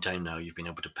for a long time now, you've been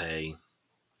able to pay,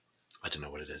 I don't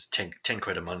know what it is, 10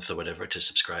 quid a month or whatever to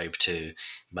subscribe to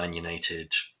Man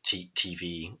United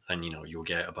TV, and you'll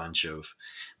get a bunch of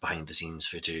behind the scenes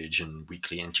footage and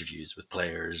weekly interviews with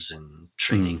players and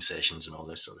training sessions and all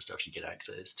this sort of stuff you get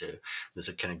access to. There's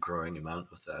a kind of growing amount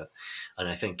of that, and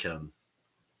I think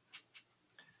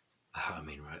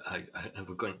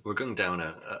we're going down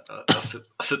a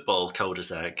football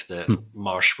cul-de-sac that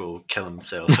Marsh will kill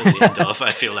himself at the end of.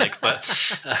 I feel like, but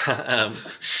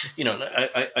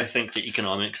I think the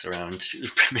economics around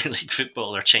Premier League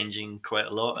football are changing quite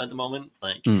a lot at the moment.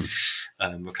 Like,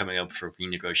 we're coming up for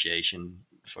renegotiation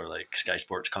for like Sky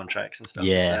Sports contracts and stuff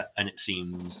like that, and it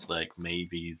seems like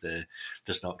maybe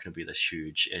there's not going to be this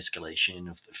huge escalation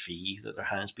of the fee that there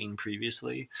has been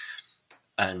previously.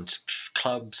 And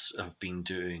clubs have been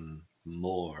doing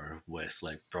more with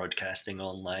like broadcasting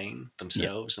online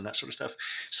themselves and that sort of stuff.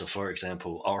 So, for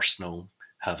example, Arsenal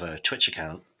have a Twitch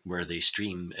account where they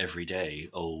stream every day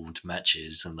old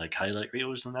matches and like highlight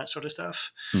reels and that sort of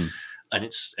stuff. And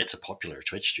it's a popular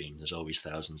Twitch stream. There's always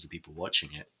thousands of people watching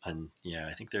it. And yeah,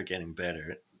 I think they're getting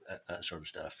better at that sort of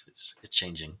stuff. It's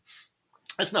changing.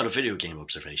 That's not a video game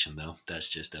observation, though. That's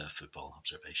just a football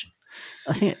observation.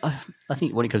 I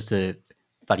think when it comes to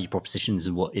value propositions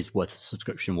and what is worth a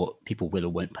subscription, what people will or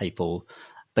won't pay for,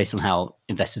 based on how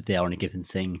invested they are in a given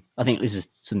thing, I think this is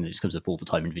something that just comes up all the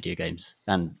time in video games.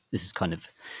 And this is kind of,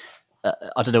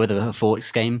 I don't know whether a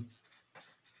Forex game,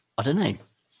 I don't know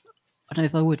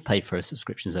if I would pay for a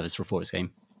subscription service for a Forex game.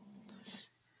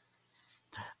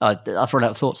 I've run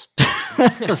out of thoughts.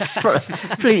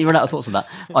 Completely run out of thoughts on that.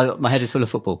 My head is full of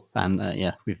football, and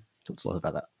we've talked a lot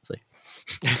about that. So,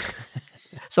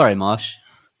 sorry, Marsh.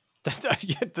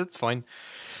 Yeah, that's fine.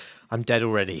 I'm dead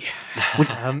already.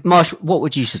 Marsh, what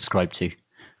would you subscribe to?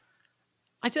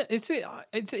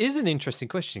 It is an interesting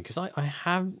question because I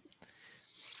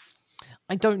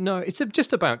don't know. It's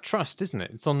just about trust, isn't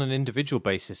it? It's on an individual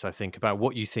basis, I think, about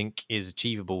what you think is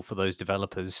achievable for those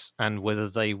developers and whether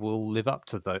they will live up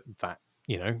to that.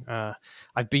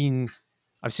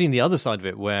 I've seen the other side of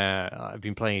it where I've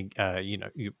been playing.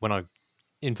 When I'm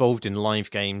involved in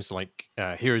live games like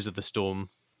Heroes of the Storm,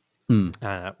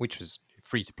 which was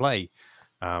free to play,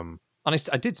 and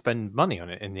I did spend money on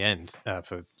it in the end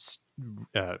for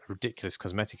ridiculous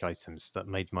cosmetic items that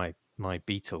made my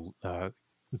Beetle the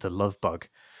love bug.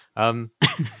 But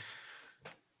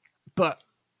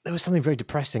there was something very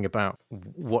depressing about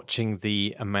watching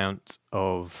the amount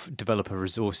of developer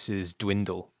resources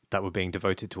dwindle that were being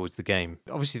devoted towards the game.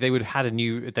 Obviously, they would have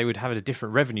had a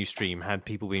different revenue stream had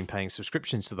people been paying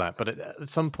subscriptions to that. But at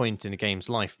some point in a game's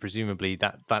life, presumably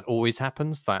that always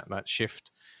happens, that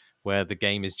shift where the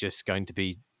game is just going to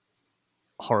be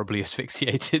horribly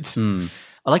asphyxiated. I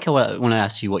like how when I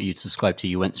asked you what you'd subscribe to,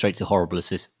 you went straight to horrible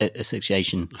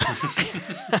asphyxiation.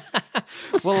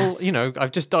 Well,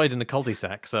 I've just died in a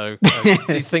cul-de-sac, so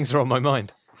these things are on my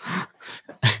mind.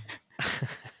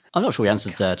 I'm not sure we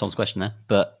answered Tom's question there,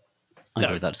 but I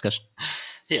enjoyed that discussion.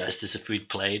 Yeah, it's as if we'd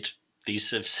played these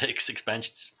Civ 6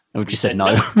 expansions. We just said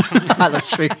no.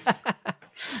 That's true.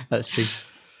 That's true.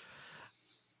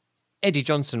 Eddie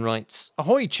Johnson writes,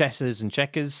 "Ahoy, chessers and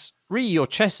checkers. Your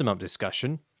chess 'em up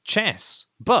discussion. Chess,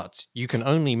 but you can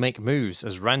only make moves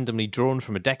as randomly drawn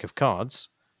from a deck of cards.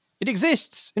 It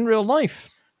exists in real life."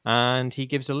 And he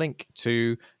gives a link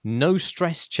to No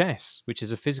Stress Chess, which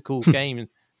is a physical game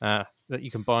that you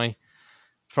can buy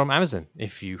from Amazon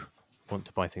if you want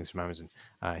to buy things from Amazon.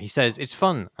 He says it's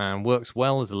fun and works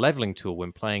well as a leveling tool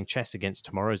when playing chess against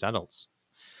tomorrow's adults.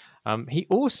 He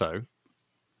also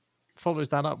follows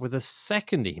that up with a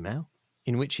second email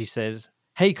in which he says,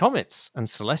 "Hey, comets and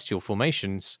celestial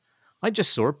formations, I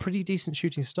just saw a pretty decent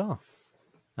shooting star,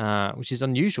 which is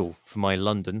unusual for my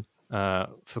London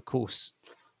for course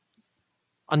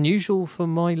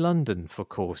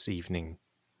evening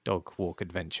dog walk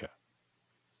adventure."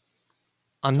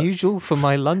 Unusual for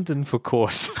my London for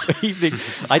course evening.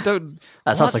 I don't.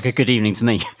 That sounds like a good evening to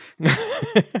me.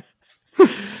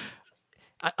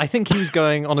 I think he was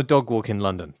going on a dog walk in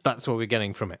London. That's what we're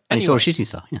getting from it. And he saw a shooting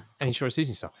star, yeah. And he saw a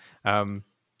shooting star.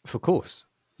 For course,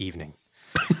 evening.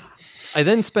 I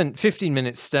then spent 15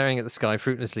 minutes staring at the sky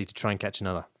fruitlessly to try and catch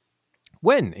another.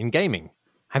 When, in gaming,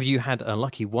 have you had a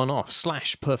lucky one-off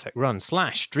 / perfect run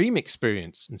 / dream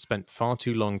experience and spent far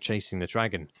too long chasing the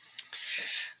dragon?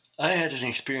 I had an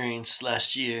experience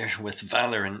last year with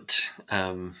Valorant,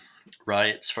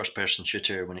 Riot's first-person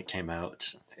shooter when it came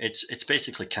out. It's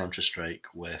basically Counter-Strike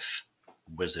with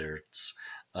wizards,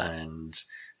 and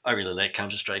I really liked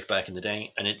Counter-Strike back in the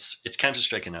day. And it's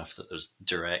Counter-Strike enough that there's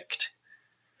direct.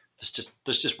 There's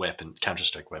just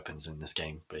Counter-Strike weapons in this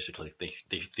game. Basically,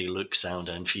 they look, sound,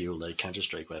 and feel like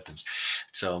Counter-Strike weapons.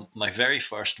 So my very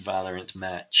first Valorant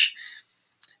match,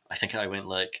 I think I went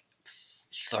like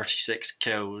 36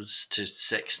 kills to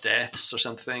 6 deaths or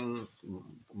something.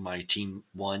 My team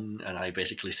won, and I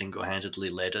basically single-handedly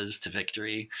led us to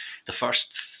victory. The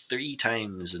first 3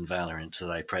 times in Valorant that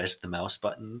I pressed the mouse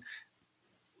button,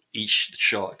 each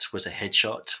shot was a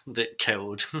headshot that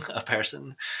killed a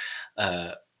person.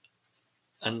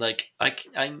 And like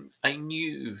I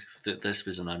knew that this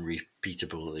was an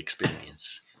unrepeatable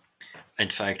experience. In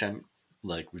fact,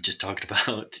 we just talked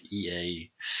about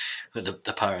EA,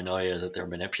 the paranoia that they're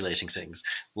manipulating things.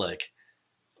 Like,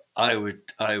 I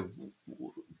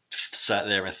sat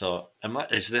there and thought,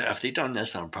 have they done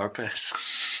this on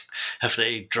purpose? Have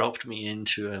they dropped me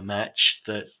into a match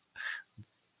to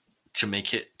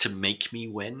make me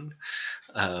win,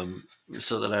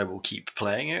 so that I will keep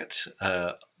playing it?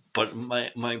 But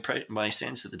my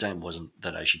sense at the time wasn't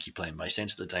that I should keep playing. My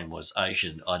sense at the time was I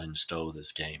should uninstall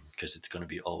this game because it's going to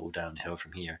be all downhill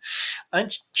from here.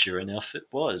 And sure enough, it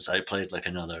was. I played like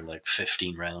another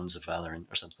 15 rounds of Valorant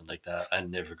or something like that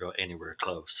and never got anywhere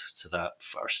close to that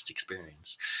first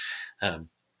experience.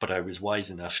 But I was wise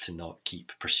enough to not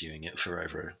keep pursuing it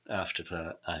forever. After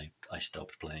that, I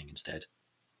stopped playing instead.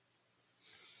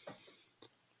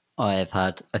 I have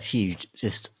had a few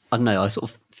I don't know, I sort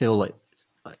of feel like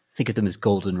I think of them as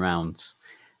golden rounds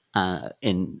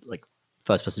in like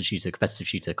first-person shooter, competitive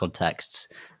shooter contexts,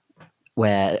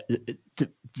 where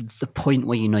the point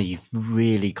where you've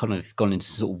really kind of gone into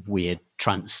sort of weird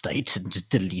trance state and just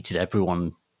deleted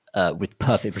everyone with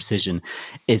perfect precision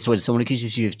is when someone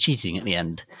accuses you of cheating at the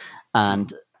end,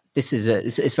 and this is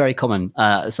it's very common.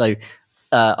 So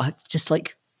I just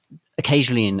like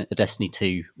occasionally in a Destiny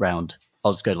 2 round,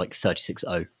 I'll just go like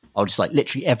 36-0. I'll just like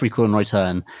literally every corner I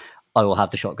turn, I will have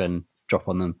the shotgun drop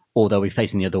on them, or they'll be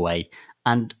facing the other way.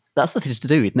 And that's nothing to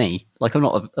do with me. Like, I'm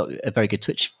not a very good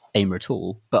Twitch aimer at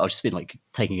all, but I've just been like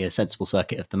taking a sensible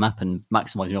circuit of the map and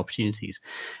maximizing opportunities.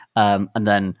 And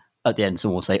then at the end,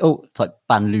 someone will say, "Oh, type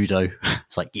ban Ludo."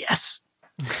 It's like, yes.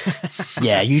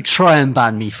 Yeah, you try and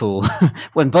ban me, fool.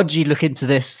 When Bungie look into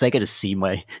this, they're going to see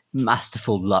my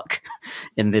masterful luck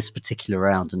in this particular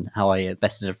round and how I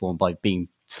bested everyone by being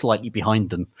slightly behind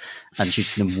them and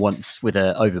shooting them once with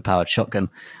an overpowered shotgun.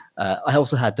 I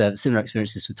also had similar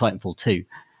experiences with Titanfall 2,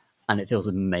 and it feels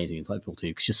amazing in Titanfall 2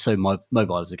 because you're so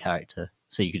mobile as a character.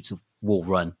 So you could sort of wall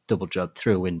run, double jump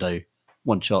through a window,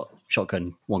 one shot,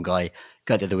 shotgun, one guy,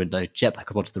 go out the other window, jet back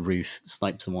up onto the roof,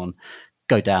 snipe someone,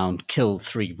 go down, kill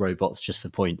 3 robots just for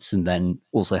points, and then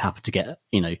also happen to get,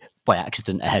 by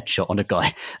accident, a headshot on a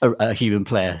guy, a human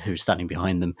player who's standing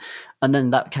behind them. And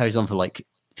then that carries on for like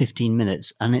 15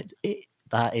 minutes, and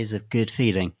that is a good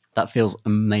feeling. That feels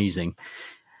amazing.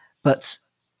 But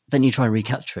then you try and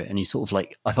recapture it, and you sort of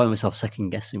like, I find myself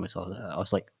second guessing myself. I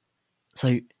was like,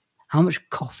 so how much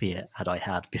coffee had I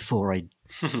had before I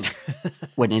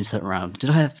went into that round? Did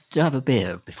I have a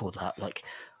beer before that? Like,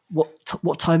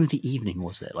 what time of the evening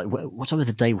was it? Like, what time of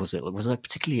the day was it? Like, was I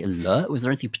particularly alert? Was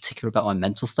there anything particular about my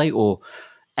mental state, or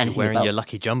You're anything wearing about? your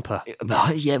lucky jumper.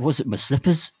 Yeah, was it my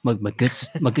slippers? My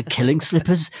good killing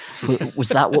slippers? Was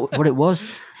that what it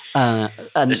was? And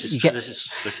This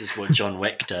is what John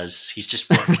Wick does. He's just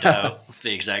worked out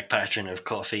the exact pattern of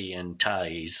coffee and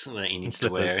ties that he needs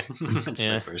to wear and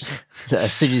slippers. So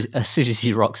as soon as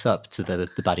he rocks up to the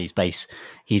baddie's base,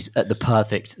 he's at the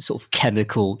perfect sort of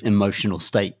chemical, emotional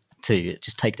state to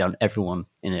just take down everyone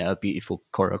in a beautiful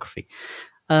choreography.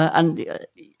 And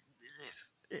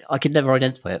I could never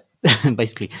identify it.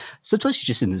 Basically, sometimes you're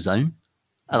just in the zone.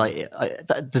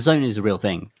 The zone is a real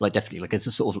thing. Like, definitely, like, it's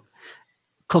a sort of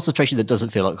concentration that doesn't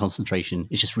feel like concentration.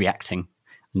 It's just reacting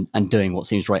and doing what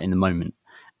seems right in the moment.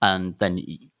 And then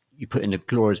you put in a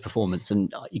glorious performance,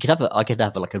 and I could have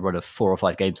like a run of 4 or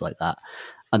 5 games like that,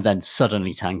 and then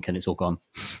suddenly tank and it's all gone.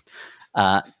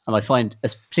 And I find,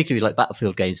 particularly like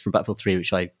Battlefield games from Battlefield 3,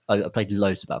 which I played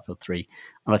loads of Battlefield 3,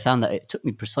 and I found that it took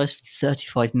me precisely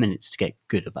 35 minutes to get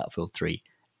good at Battlefield 3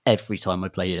 every time I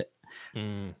played it.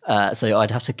 So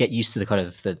I'd have to get used to the kind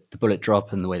of the bullet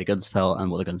drop and the way the guns felt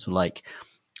and what the guns were like.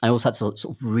 I also had to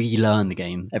sort of relearn the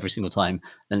game every single time.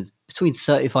 And between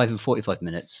 35 and 45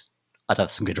 minutes, I'd have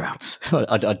some good rounds.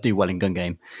 I'd do well in gun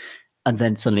game. And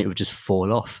then suddenly it would just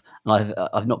fall off. And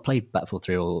I've not played Battlefield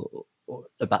 3 or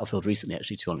a Battlefield recently,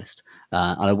 actually, to be honest.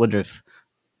 And I wonder if,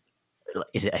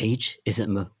 is it age? Is it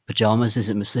my pajamas?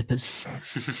 Is it my slippers?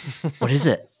 What is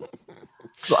it?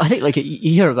 But I think, like,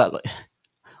 you hear about, like,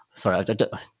 sorry, I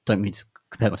don't mean to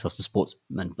compare myself to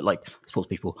sportsmen, but like sports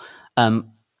people.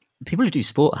 People who do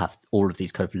sport have all of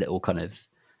these kind of little kind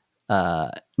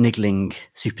of niggling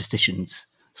superstitions.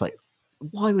 It's like,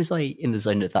 why was I in the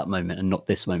zone at that moment and not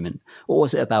this moment? What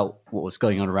was it about what was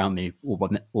going on around me, or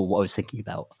what I was thinking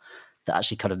about, that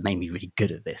actually kind of made me really good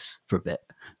at this for a bit?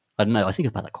 I don't know. I think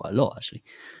about that quite a lot, actually.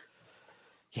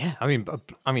 Yeah, I mean,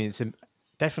 it's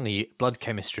definitely blood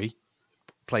chemistry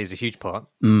plays a huge part.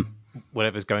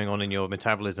 Whatever's going on in your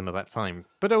metabolism at that time,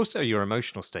 but also your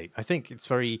emotional state. I think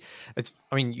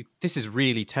this is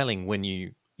really telling when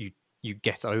you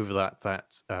get over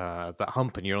that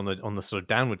hump and you're on the sort of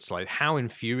downward slide. How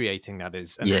infuriating that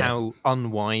is, and how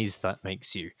unwise that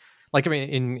makes you. Like, I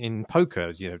mean, in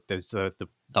poker, there's the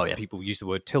people use the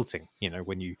word tilting.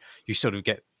 When you sort of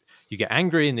get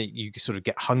angry and you sort of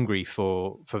get hungry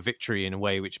for victory in a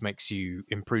way which makes you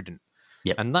imprudent.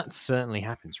 Yep. And that certainly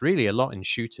happens really a lot in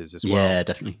shooters as well. Yeah,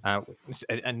 definitely.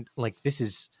 And like, this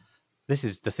is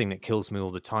the thing that kills me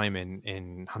all the time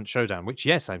in Hunt Showdown, which,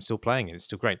 yes, I'm still playing it. It's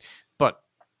still great. But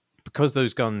because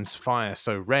those guns fire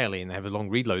so rarely and they have a long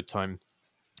reload time,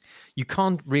 you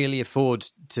can't really afford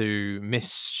to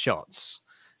miss shots.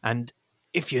 And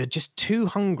if you're just too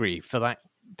hungry for that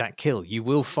kill, you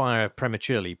will fire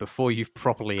prematurely before you've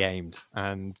properly aimed,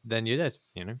 and then you're dead,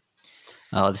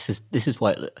 Oh, this is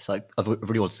why it's like I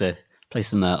really wanted to play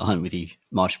some Hunt with you,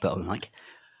 Marsh, but I'm like,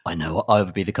 I know I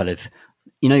would be the kind of,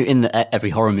 in every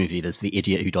horror movie, there's the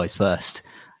idiot who dies first,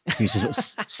 who just sort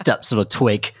of steps on a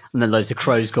twig, and then loads of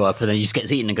crows go up, and then he just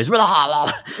gets eaten and goes,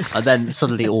 and then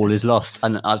suddenly all is lost.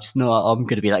 And I just know I'm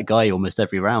going to be that guy almost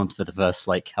every round for the first,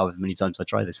 like, however many times I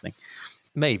try this thing.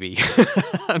 Maybe.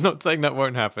 I'm not saying that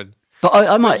won't happen, but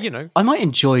I might, I might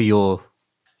enjoy your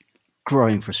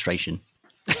growing frustration.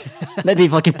 Maybe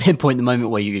if I could pinpoint the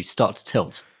moment where you start to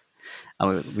tilt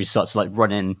and we start to like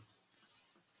run in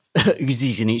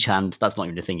Uzis in each hand. That's not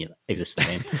even a thing that exists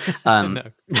in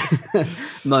the game.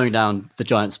 Mowing down the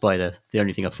giant spider, the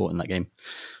only thing I fought in that game.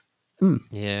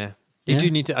 Yeah. You do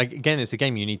need to, again, it's a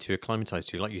game you need to acclimatize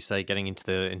to. Like you say, getting into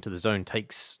the zone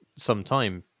takes some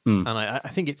time. And I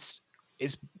think it's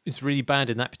really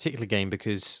bad in that particular game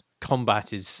because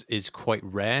combat is quite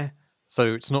rare.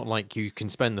 So it's not like you can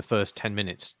spend the first 10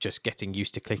 minutes just getting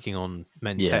used to clicking on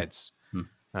men's heads,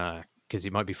 because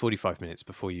it might be 45 minutes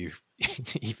before you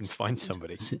even find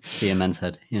somebody. See a men's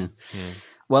head, yeah.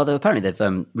 Well, apparently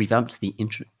they've revamped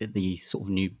the sort of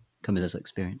newcomers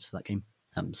experience for that game.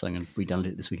 So I'm going to re-download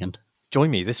it this weekend. Join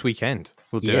me this weekend.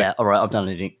 We'll do it. Yeah, all right, I'm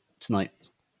downloading it tonight.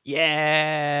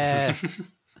 Yeah!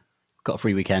 Got a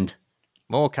free weekend.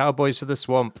 More Cowboys for the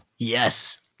Swamp.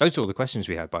 Yes! Those are all the questions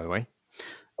we had, by the way.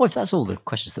 Well, if that's all the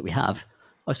questions that we have,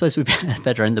 I suppose we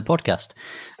better end the podcast.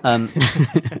 Thank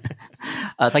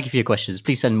you for your questions.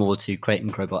 Please send more to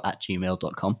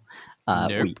crateandcrowbar@gmail.com.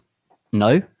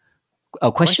 No?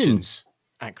 Oh, questions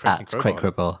at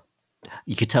crateandcrowbar.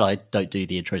 You could tell I don't do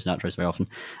the intros and outros very often.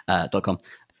 .com.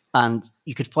 And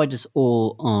you could find us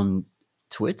all on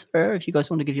Twitter if you guys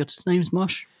want to give your names,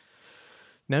 Marsh.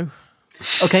 No.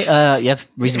 Okay,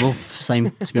 reasonable.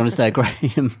 Same, to be honest there,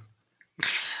 Graham.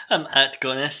 I'm at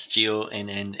Gonnas,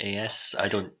 Gonnas. I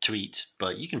don't tweet,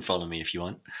 but you can follow me if you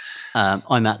want.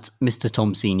 I'm at Mr.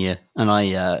 Tom Senior, and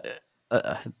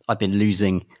I've been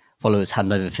losing followers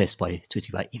hand over fist by tweeting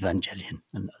about Evangelion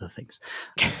and other things.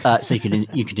 So you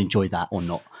can enjoy that or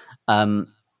not. I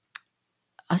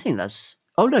think that's.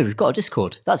 Oh no, we've got a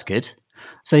Discord. That's good.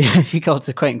 So if you go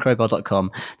to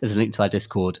crateandcrowbar.com, there's a link to our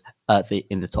Discord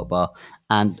in the top bar,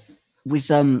 and we've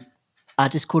our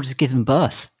Discord has given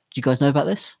birth. Do you guys know about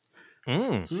this?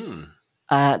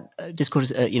 Discord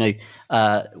is,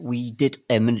 we did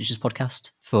a miniatures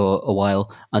podcast for a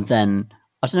while, and then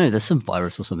I don't know, there's some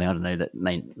virus or something, I don't know, that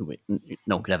no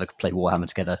one could ever play Warhammer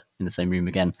together in the same room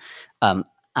again.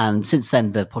 And since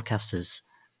then, the podcast has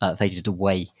faded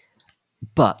away,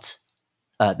 but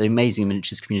the amazing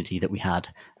miniatures community that we had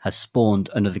has spawned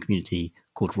another community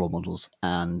called Raw Models,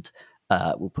 and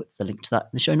we'll put the link to that in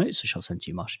the show notes, which I'll send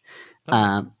to you, Marsh.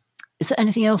 Is there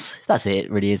anything else? That's it,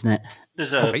 really, isn't it?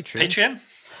 There's a Patreon.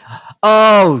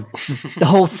 Oh, the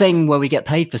whole thing where we get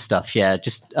paid for stuff. Yeah,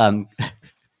 just go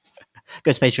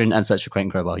to Patreon and search for Crate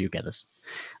and Crowbar. You'll get us.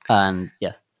 And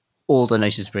yeah, all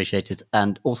donations appreciated.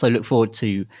 And also look forward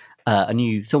to a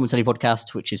new film and telly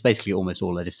podcast, which is basically almost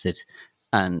all edited.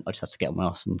 And I just have to get on my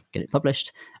ass and get it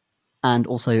published. And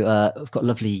also, I've got a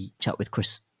lovely chat with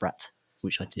Chris Bratt,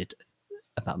 which I did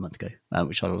about a month ago,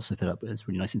 which I'll also put up. It's a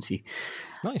really nice interview.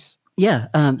 Nice. Yeah,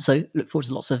 so look forward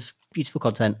to lots of beautiful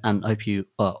content, and I hope you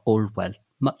are all well.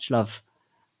 Much love.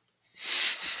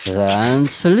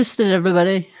 Thanks for listening,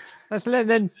 everybody. That's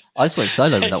Lennon. I just went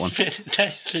solo with that one.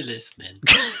 Thanks for listening.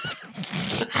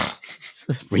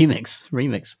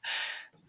 Remix.